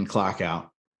 clock in, clock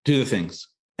out, do the things.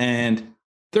 And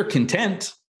they're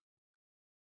content.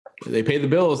 They pay the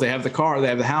bills, they have the car, they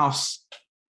have the house,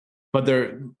 but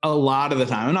they're a lot of the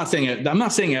time. I'm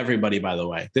not saying everybody, by the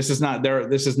way. This is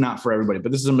not for everybody,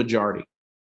 but this is a majority.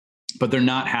 But they're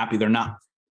not happy. They're not,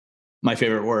 my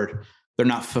favorite word, they're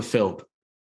not fulfilled.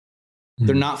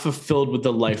 They're not fulfilled with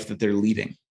the life that they're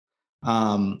leading.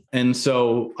 And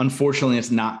so unfortunately,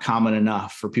 it's not common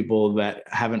enough for people that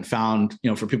haven't found,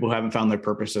 for people who haven't found their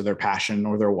purpose or their passion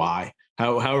or their why,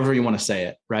 however you want to say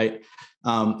it. Right.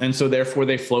 And so therefore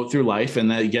they float through life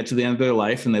and they get to the end of their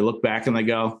life and they look back and they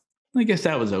go, I guess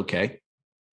that was okay.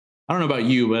 I don't know about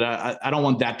you, but I don't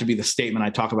want that to be the statement I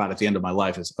talk about at the end of my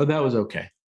life is, oh, that was okay.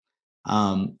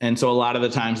 And so a lot of the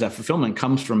times that fulfillment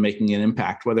comes from making an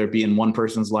impact, whether it be in one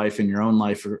person's life, in your own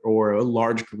life, or a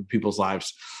large group of people's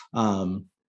lives. A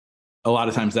lot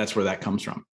of times that's where that comes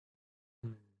from.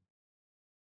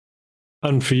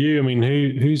 And for you, I mean,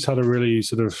 who's had a really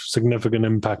sort of significant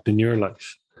impact in your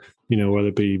life? Whether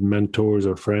it be mentors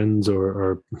or friends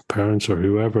or parents or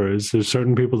whoever. Is there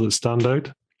certain people that stand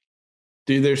out?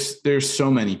 Dude, there's so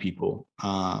many people.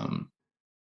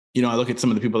 I look at some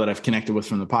of the people that I've connected with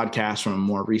from the podcast, from a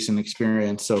more recent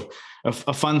experience. So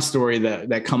a fun story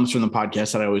that comes from the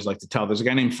podcast that I always like to tell. There's a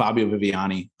guy named Fabio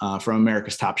Viviani from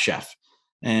America's Top Chef.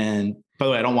 And by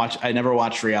the way, I never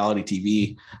watched reality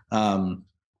TV.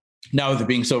 Now with it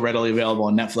being so readily available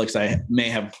on Netflix, I may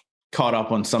have caught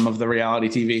up on some of the reality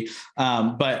TV.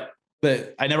 But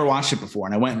I never watched it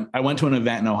before. And I went to an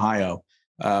event in Ohio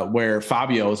where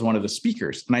Fabio was one of the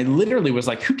speakers. And I literally was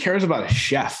like, who cares about a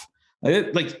chef?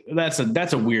 Like that's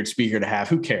a weird speaker to have.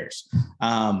 Who cares?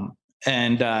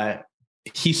 And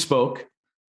he spoke,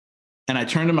 and I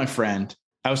turned to my friend.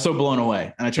 I was so blown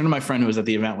away. And I turned to my friend who was at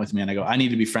the event with me, and I go, I need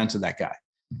to be friends with that guy.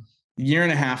 A year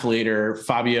and a half later,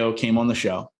 Fabio came on the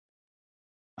show.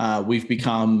 We've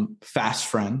become fast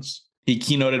friends. He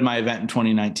keynoted my event in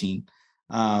 2019.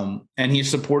 And he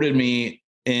supported me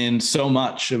in so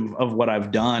much of what I've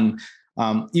done.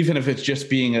 Even if it's just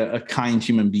being a kind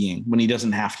human being when he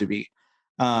doesn't have to be.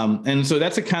 And so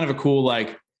that's a kind of a cool,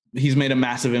 like, he's made a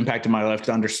massive impact in my life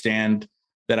to understand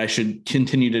that I should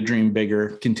continue to dream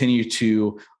bigger, continue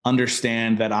to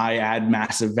understand that I add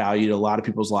massive value to a lot of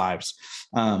people's lives,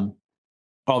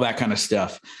 all that kind of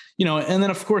stuff, and then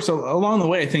of course, along the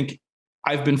way, I think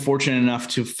I've been fortunate enough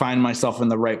to find myself in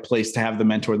the right place to have the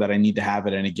mentor that I need to have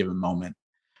at any given moment.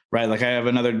 Right. Like I have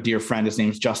another dear friend, his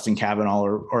name's Justin Cavanaugh,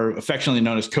 or affectionately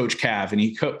known as Coach Cav. And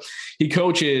he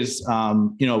coaches,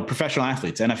 professional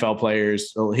athletes, NFL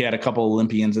players. He had a couple of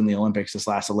Olympians in the Olympics, this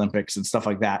last Olympics and stuff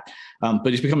like that. But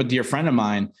he's become a dear friend of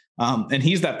mine. And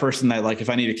he's that person that, like, if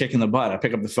I need a kick in the butt, I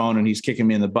pick up the phone and he's kicking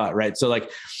me in the butt. Right. So like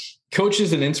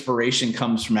coaches and inspiration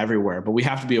comes from everywhere, but we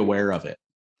have to be aware of it.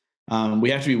 We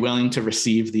have to be willing to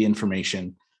receive the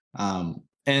information.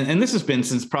 And this has been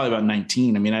since probably about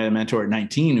 19. I mean, I had a mentor at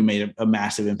 19 who made a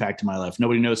massive impact in my life.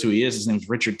 Nobody knows who he is. His name is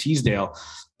Richard Teasdale,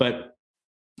 but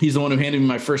he's the one who handed me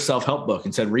my first self-help book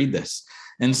and said, read this.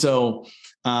 And so,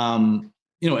 along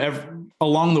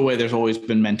the way, there's always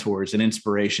been mentors and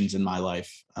inspirations in my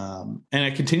life. And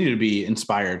I continue to be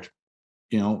inspired,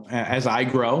 as I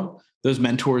grow, those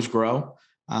mentors grow.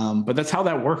 But that's how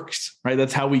that works, right?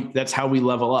 That's how we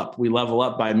level up. We level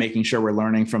up by making sure we're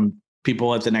learning from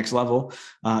people at the next level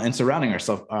and surrounding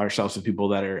ourselves with people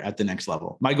that are at the next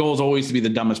level. My goal is always to be the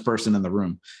dumbest person in the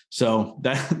room. So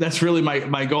that's really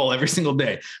my goal every single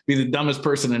day, be the dumbest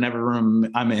person in every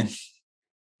room I'm in.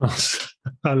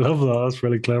 I love that. That's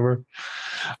really clever.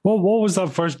 Well, what was that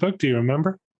first book? Do you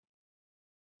remember?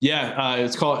 Yeah,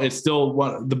 it's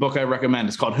still the book I recommend.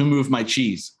 It's called Who Moved My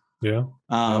Cheese? Yeah.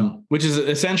 Which is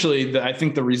essentially, I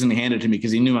think the reason he handed it to me,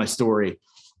 because he knew my story.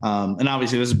 And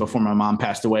obviously this is before my mom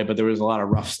passed away, but there was a lot of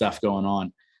rough stuff going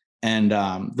on. And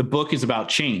the book is about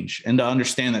change, and to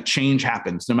understand that change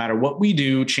happens no matter what we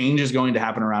do. Change is going to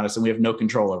happen around us, and we have no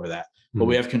control over that, but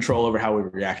we have control over how we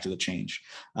react to the change.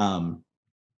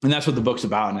 And that's what the book's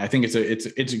about. And I think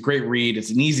it's a great read.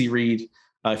 It's an easy read.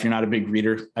 If you're not a big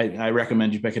reader, I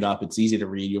recommend you pick it up. It's easy to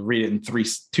read. You'll read it in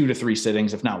 2 to 3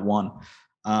 sittings, if not one.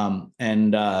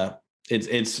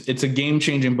 It's a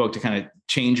game-changing book to kind of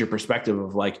change your perspective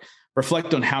of like,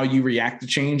 reflect on how you react to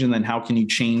change, and then how can you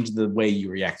change the way you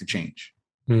react to change.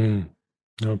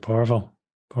 Oh, powerful.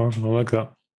 I like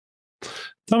that.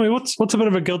 Tell me, what's a bit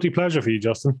of a guilty pleasure for you,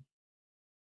 Justin?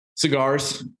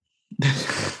 Cigars.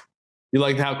 You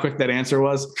like how quick that answer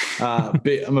was?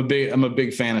 I'm a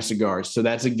big fan of cigars, so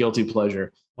that's a guilty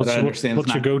pleasure. But I understand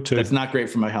what's your go-to? That's not great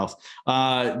for my health.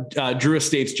 Drew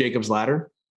Estate's Jacob's Ladder.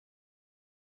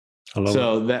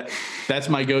 That's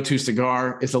my go-to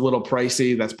cigar. It's a little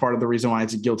pricey. That's part of the reason why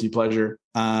it's a guilty pleasure.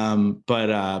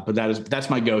 But that's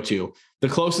my go-to. The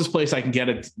closest place I can get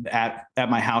it at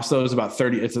my house though is about a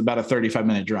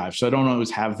 35-minute drive. So I don't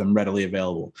always have them readily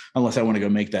available unless I want to go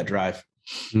make that drive.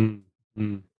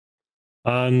 Mm-hmm.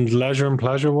 And leisure and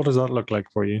pleasure, what does that look like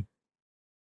for you?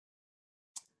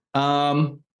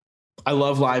 I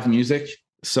love live music.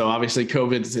 So obviously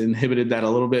COVID's inhibited that a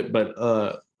little bit,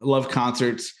 but love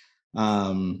concerts.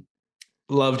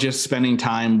 Love just spending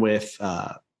time with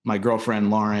my girlfriend,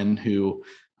 Lauren, who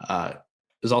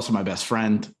is also my best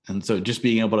friend. And so just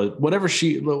being able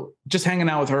to, just hanging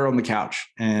out with her on the couch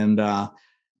and,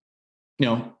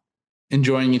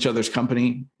 enjoying each other's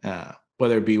company,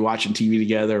 whether it be watching TV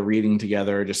together, reading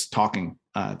together, or just talking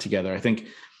together. I think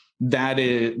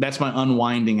that's my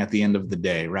unwinding at the end of the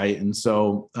day. Right. And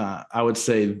so I would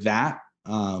say that,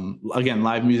 again,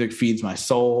 live music feeds my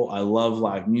soul. I love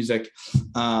live music,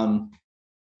 and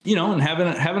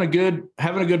having a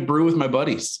good brew with my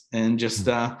buddies, and just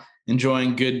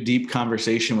enjoying good, deep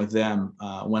conversation with them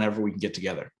whenever we can get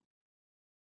together.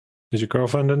 Is your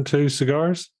girlfriend into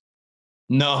cigars?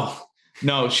 No,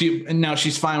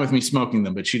 she's fine with me smoking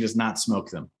them, but she does not smoke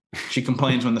them. She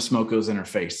complains when the smoke goes in her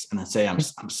face, and I say, I'm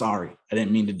sorry. I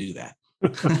didn't mean to do that.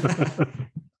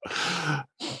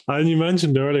 And you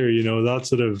mentioned earlier, that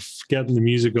sort of getting the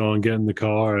music on, getting the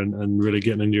car and really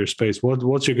getting into your space.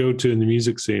 What's your go-to in the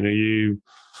music scene?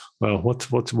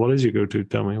 What is your go-to?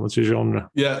 Tell me, what's your genre?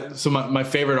 Yeah. So my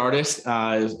favorite artist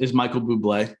is Michael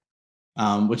Bublé,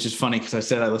 which is funny because I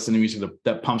said I listen to music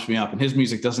that pumps me up, and his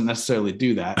music doesn't necessarily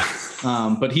do that.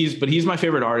 But he's my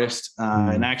favorite artist.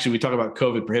 And actually we talk about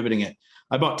COVID prohibiting it.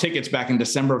 I bought tickets back in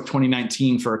December of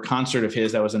 2019 for a concert of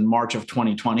his that was in March of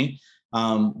 2020.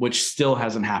 Which still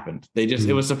hasn't happened.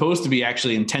 It was supposed to be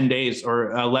actually in 10 days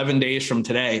or 11 days from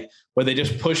today, but they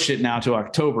just pushed it now to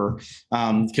October.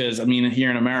 Because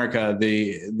here in America,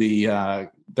 the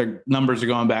numbers are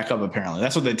going back up. Apparently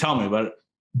that's what they tell me, but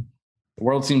the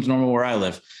world seems normal where I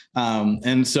live.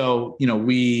 And so,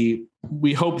 we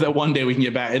hope that one day we can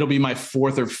get back. It'll be my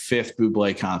 4th or 5th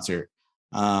Bublé concert.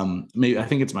 Maybe I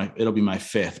think it'll be my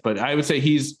 5th, but I would say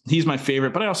he's my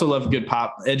favorite, but I also love good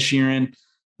pop. Ed Sheeran,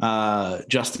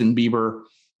 Justin Bieber,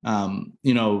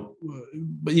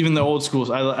 but even the old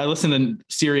schools, I listen to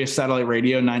Sirius satellite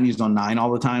radio 90s on 9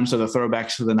 all the time. So the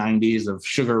throwbacks to the 90s of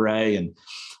Sugar Ray and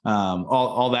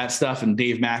all that stuff, and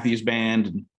Dave Matthews Band.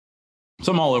 And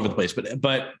so I'm all over the place, but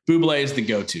Bublé is the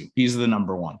go-to. He's the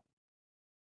number one.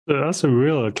 That's a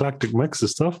real eclectic mix of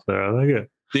stuff there. I like it.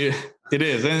 Dude, it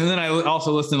is. And then I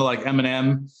also listen to like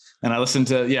Eminem, and I listen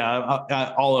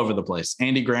to, all over the place.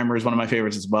 Andy Grammer is one of my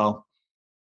favorites as well.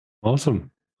 Awesome.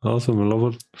 I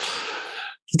love it.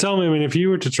 So tell me, if you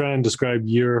were to try and describe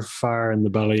your fire in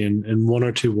the belly in 1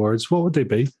 or 2 words, what would they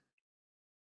be?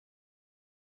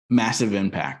 Massive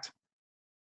impact.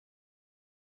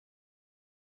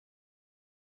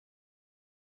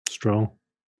 Strong.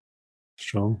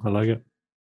 I like it.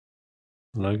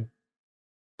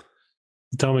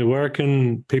 Tell me, where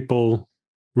can people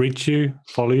reach you,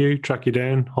 follow you, track you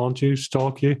down, haunt you,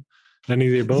 stalk you? Any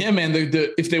of the above? Yeah, man.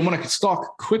 If they want to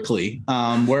stalk quickly,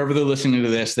 wherever they're listening to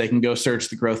this, they can go search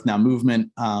the Growth Now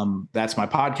Movement. That's my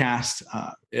podcast.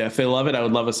 If they love it, I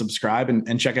would love a subscribe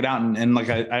and check it out. And like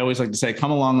I always like to say,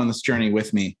 come along on this journey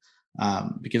with me,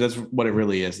 because that's what it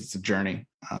really is. It's a journey.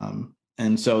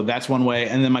 And so that's one way.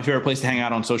 And then my favorite place to hang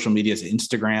out on social media is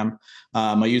Instagram.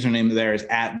 My username there is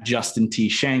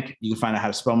 @JustinTShank. You can find out how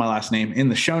to spell my last name in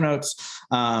the show notes.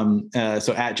 So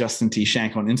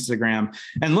 @JustinTShank on Instagram.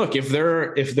 And look, if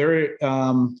they're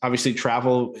obviously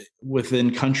travel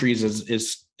within countries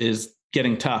is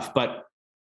getting tough, but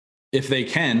if they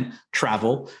can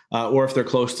travel, or if they're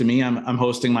close to me, I'm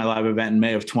hosting my live event in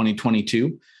May of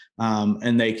 2022.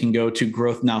 And they can go to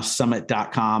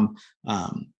growthnowsummit.com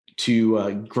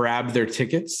to grab their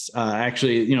tickets.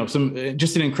 Actually,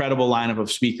 just an incredible lineup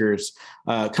of speakers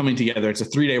coming together. It's a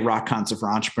 3-day rock concert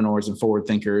for entrepreneurs and forward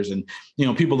thinkers, and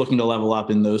people looking to level up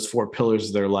in those 4 pillars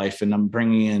of their life. And I'm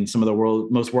bringing in some of the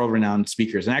most world-renowned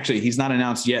speakers. And actually, he's not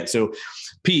announced yet. So,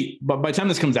 Pete, but by the time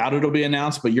this comes out, it'll be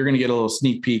announced. But you're going to get a little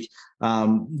sneak peek.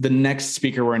 The next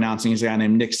speaker we're announcing is a guy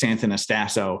named Nick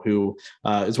Santanastasso, who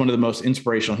is one of the most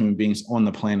inspirational human beings on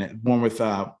the planet, born with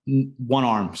one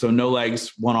arm, so no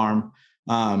legs, one arm.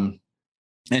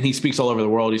 And he speaks all over the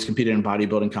world. He's competed in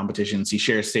bodybuilding competitions. He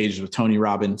shares stages with Tony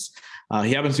Robbins.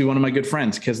 He happens to be one of my good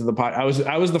friends because of the I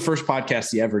was the first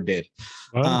podcast he ever did.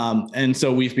 Wow. And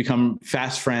so we've become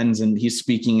fast friends, and he's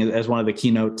speaking as one of the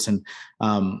keynotes. And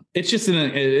it's just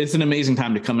it's an amazing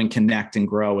time to come and connect and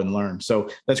grow and learn. So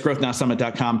that's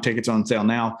growthnowsummit.com. Tickets are on sale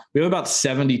now. We have about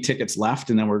 70 tickets left,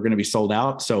 and then we're going to be sold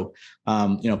out. So,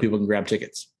 people can grab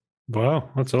tickets. Wow.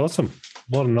 That's awesome.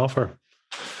 What an offer.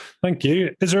 Thank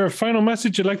you. Is there a final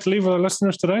message you'd like to leave with our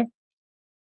listeners today?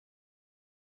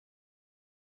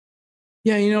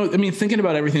 Yeah, thinking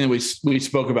about everything that we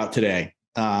spoke about today,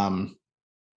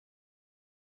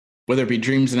 whether it be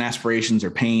dreams and aspirations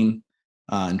or pain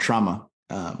and trauma,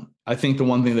 I think the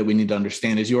one thing that we need to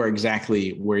understand is you are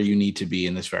exactly where you need to be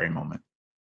in this very moment.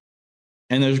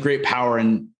 And there's great power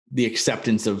in the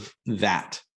acceptance of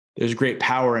that. There's great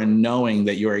power in knowing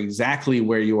that you're exactly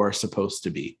where you are supposed to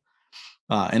be.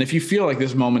 And if you feel like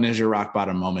this moment is your rock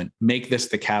bottom moment, make this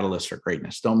the catalyst for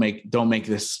greatness. Don't make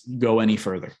this go any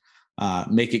further.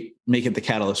 Make it the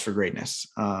catalyst for greatness.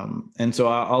 And so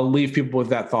I'll leave people with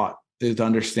that thought, is to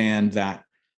understand that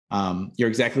you're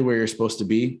exactly where you're supposed to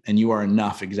be, and you are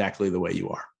enough exactly the way you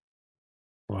are.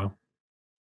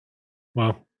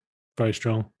 Wow. Very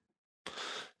strong.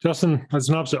 Justin, it's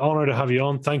an absolute honor to have you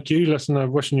on. Thank you. Listen,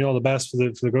 I'm wishing you all the best for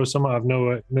the Growth Summit. I have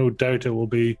no doubt it will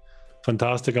be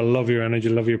fantastic. I love your energy,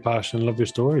 love your passion, love your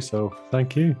story. So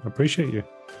thank you. I appreciate you.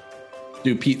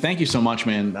 Dude, Pete, thank you so much,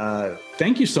 man.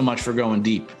 Thank you so much for going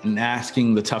deep and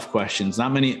asking the tough questions.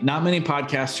 Not many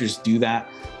podcasters do that.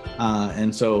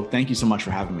 And so thank you so much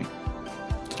for having me.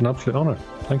 It's an absolute honor.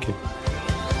 Thank you.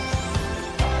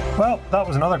 Well, that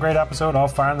was another great episode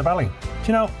of Fire in the Belly.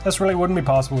 This really wouldn't be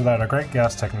possible without a great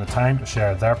guest taking the time to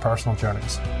share their personal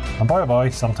journeys. And boy, oh boy,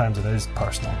 sometimes it is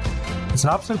personal. It's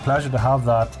an absolute pleasure to have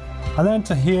that, and then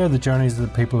to hear the journeys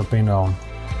that people have been on.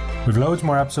 We've loads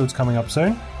more episodes coming up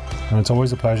soon, and it's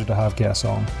always a pleasure to have guests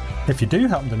on. If you do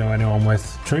happen to know anyone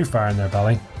with true fire in their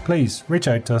belly, please reach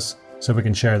out to us so we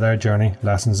can share their journey,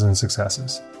 lessons and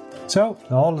successes. So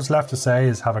all that's left to say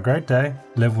is have a great day,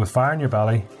 live with fire in your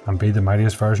belly, and be the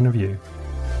mightiest version of you.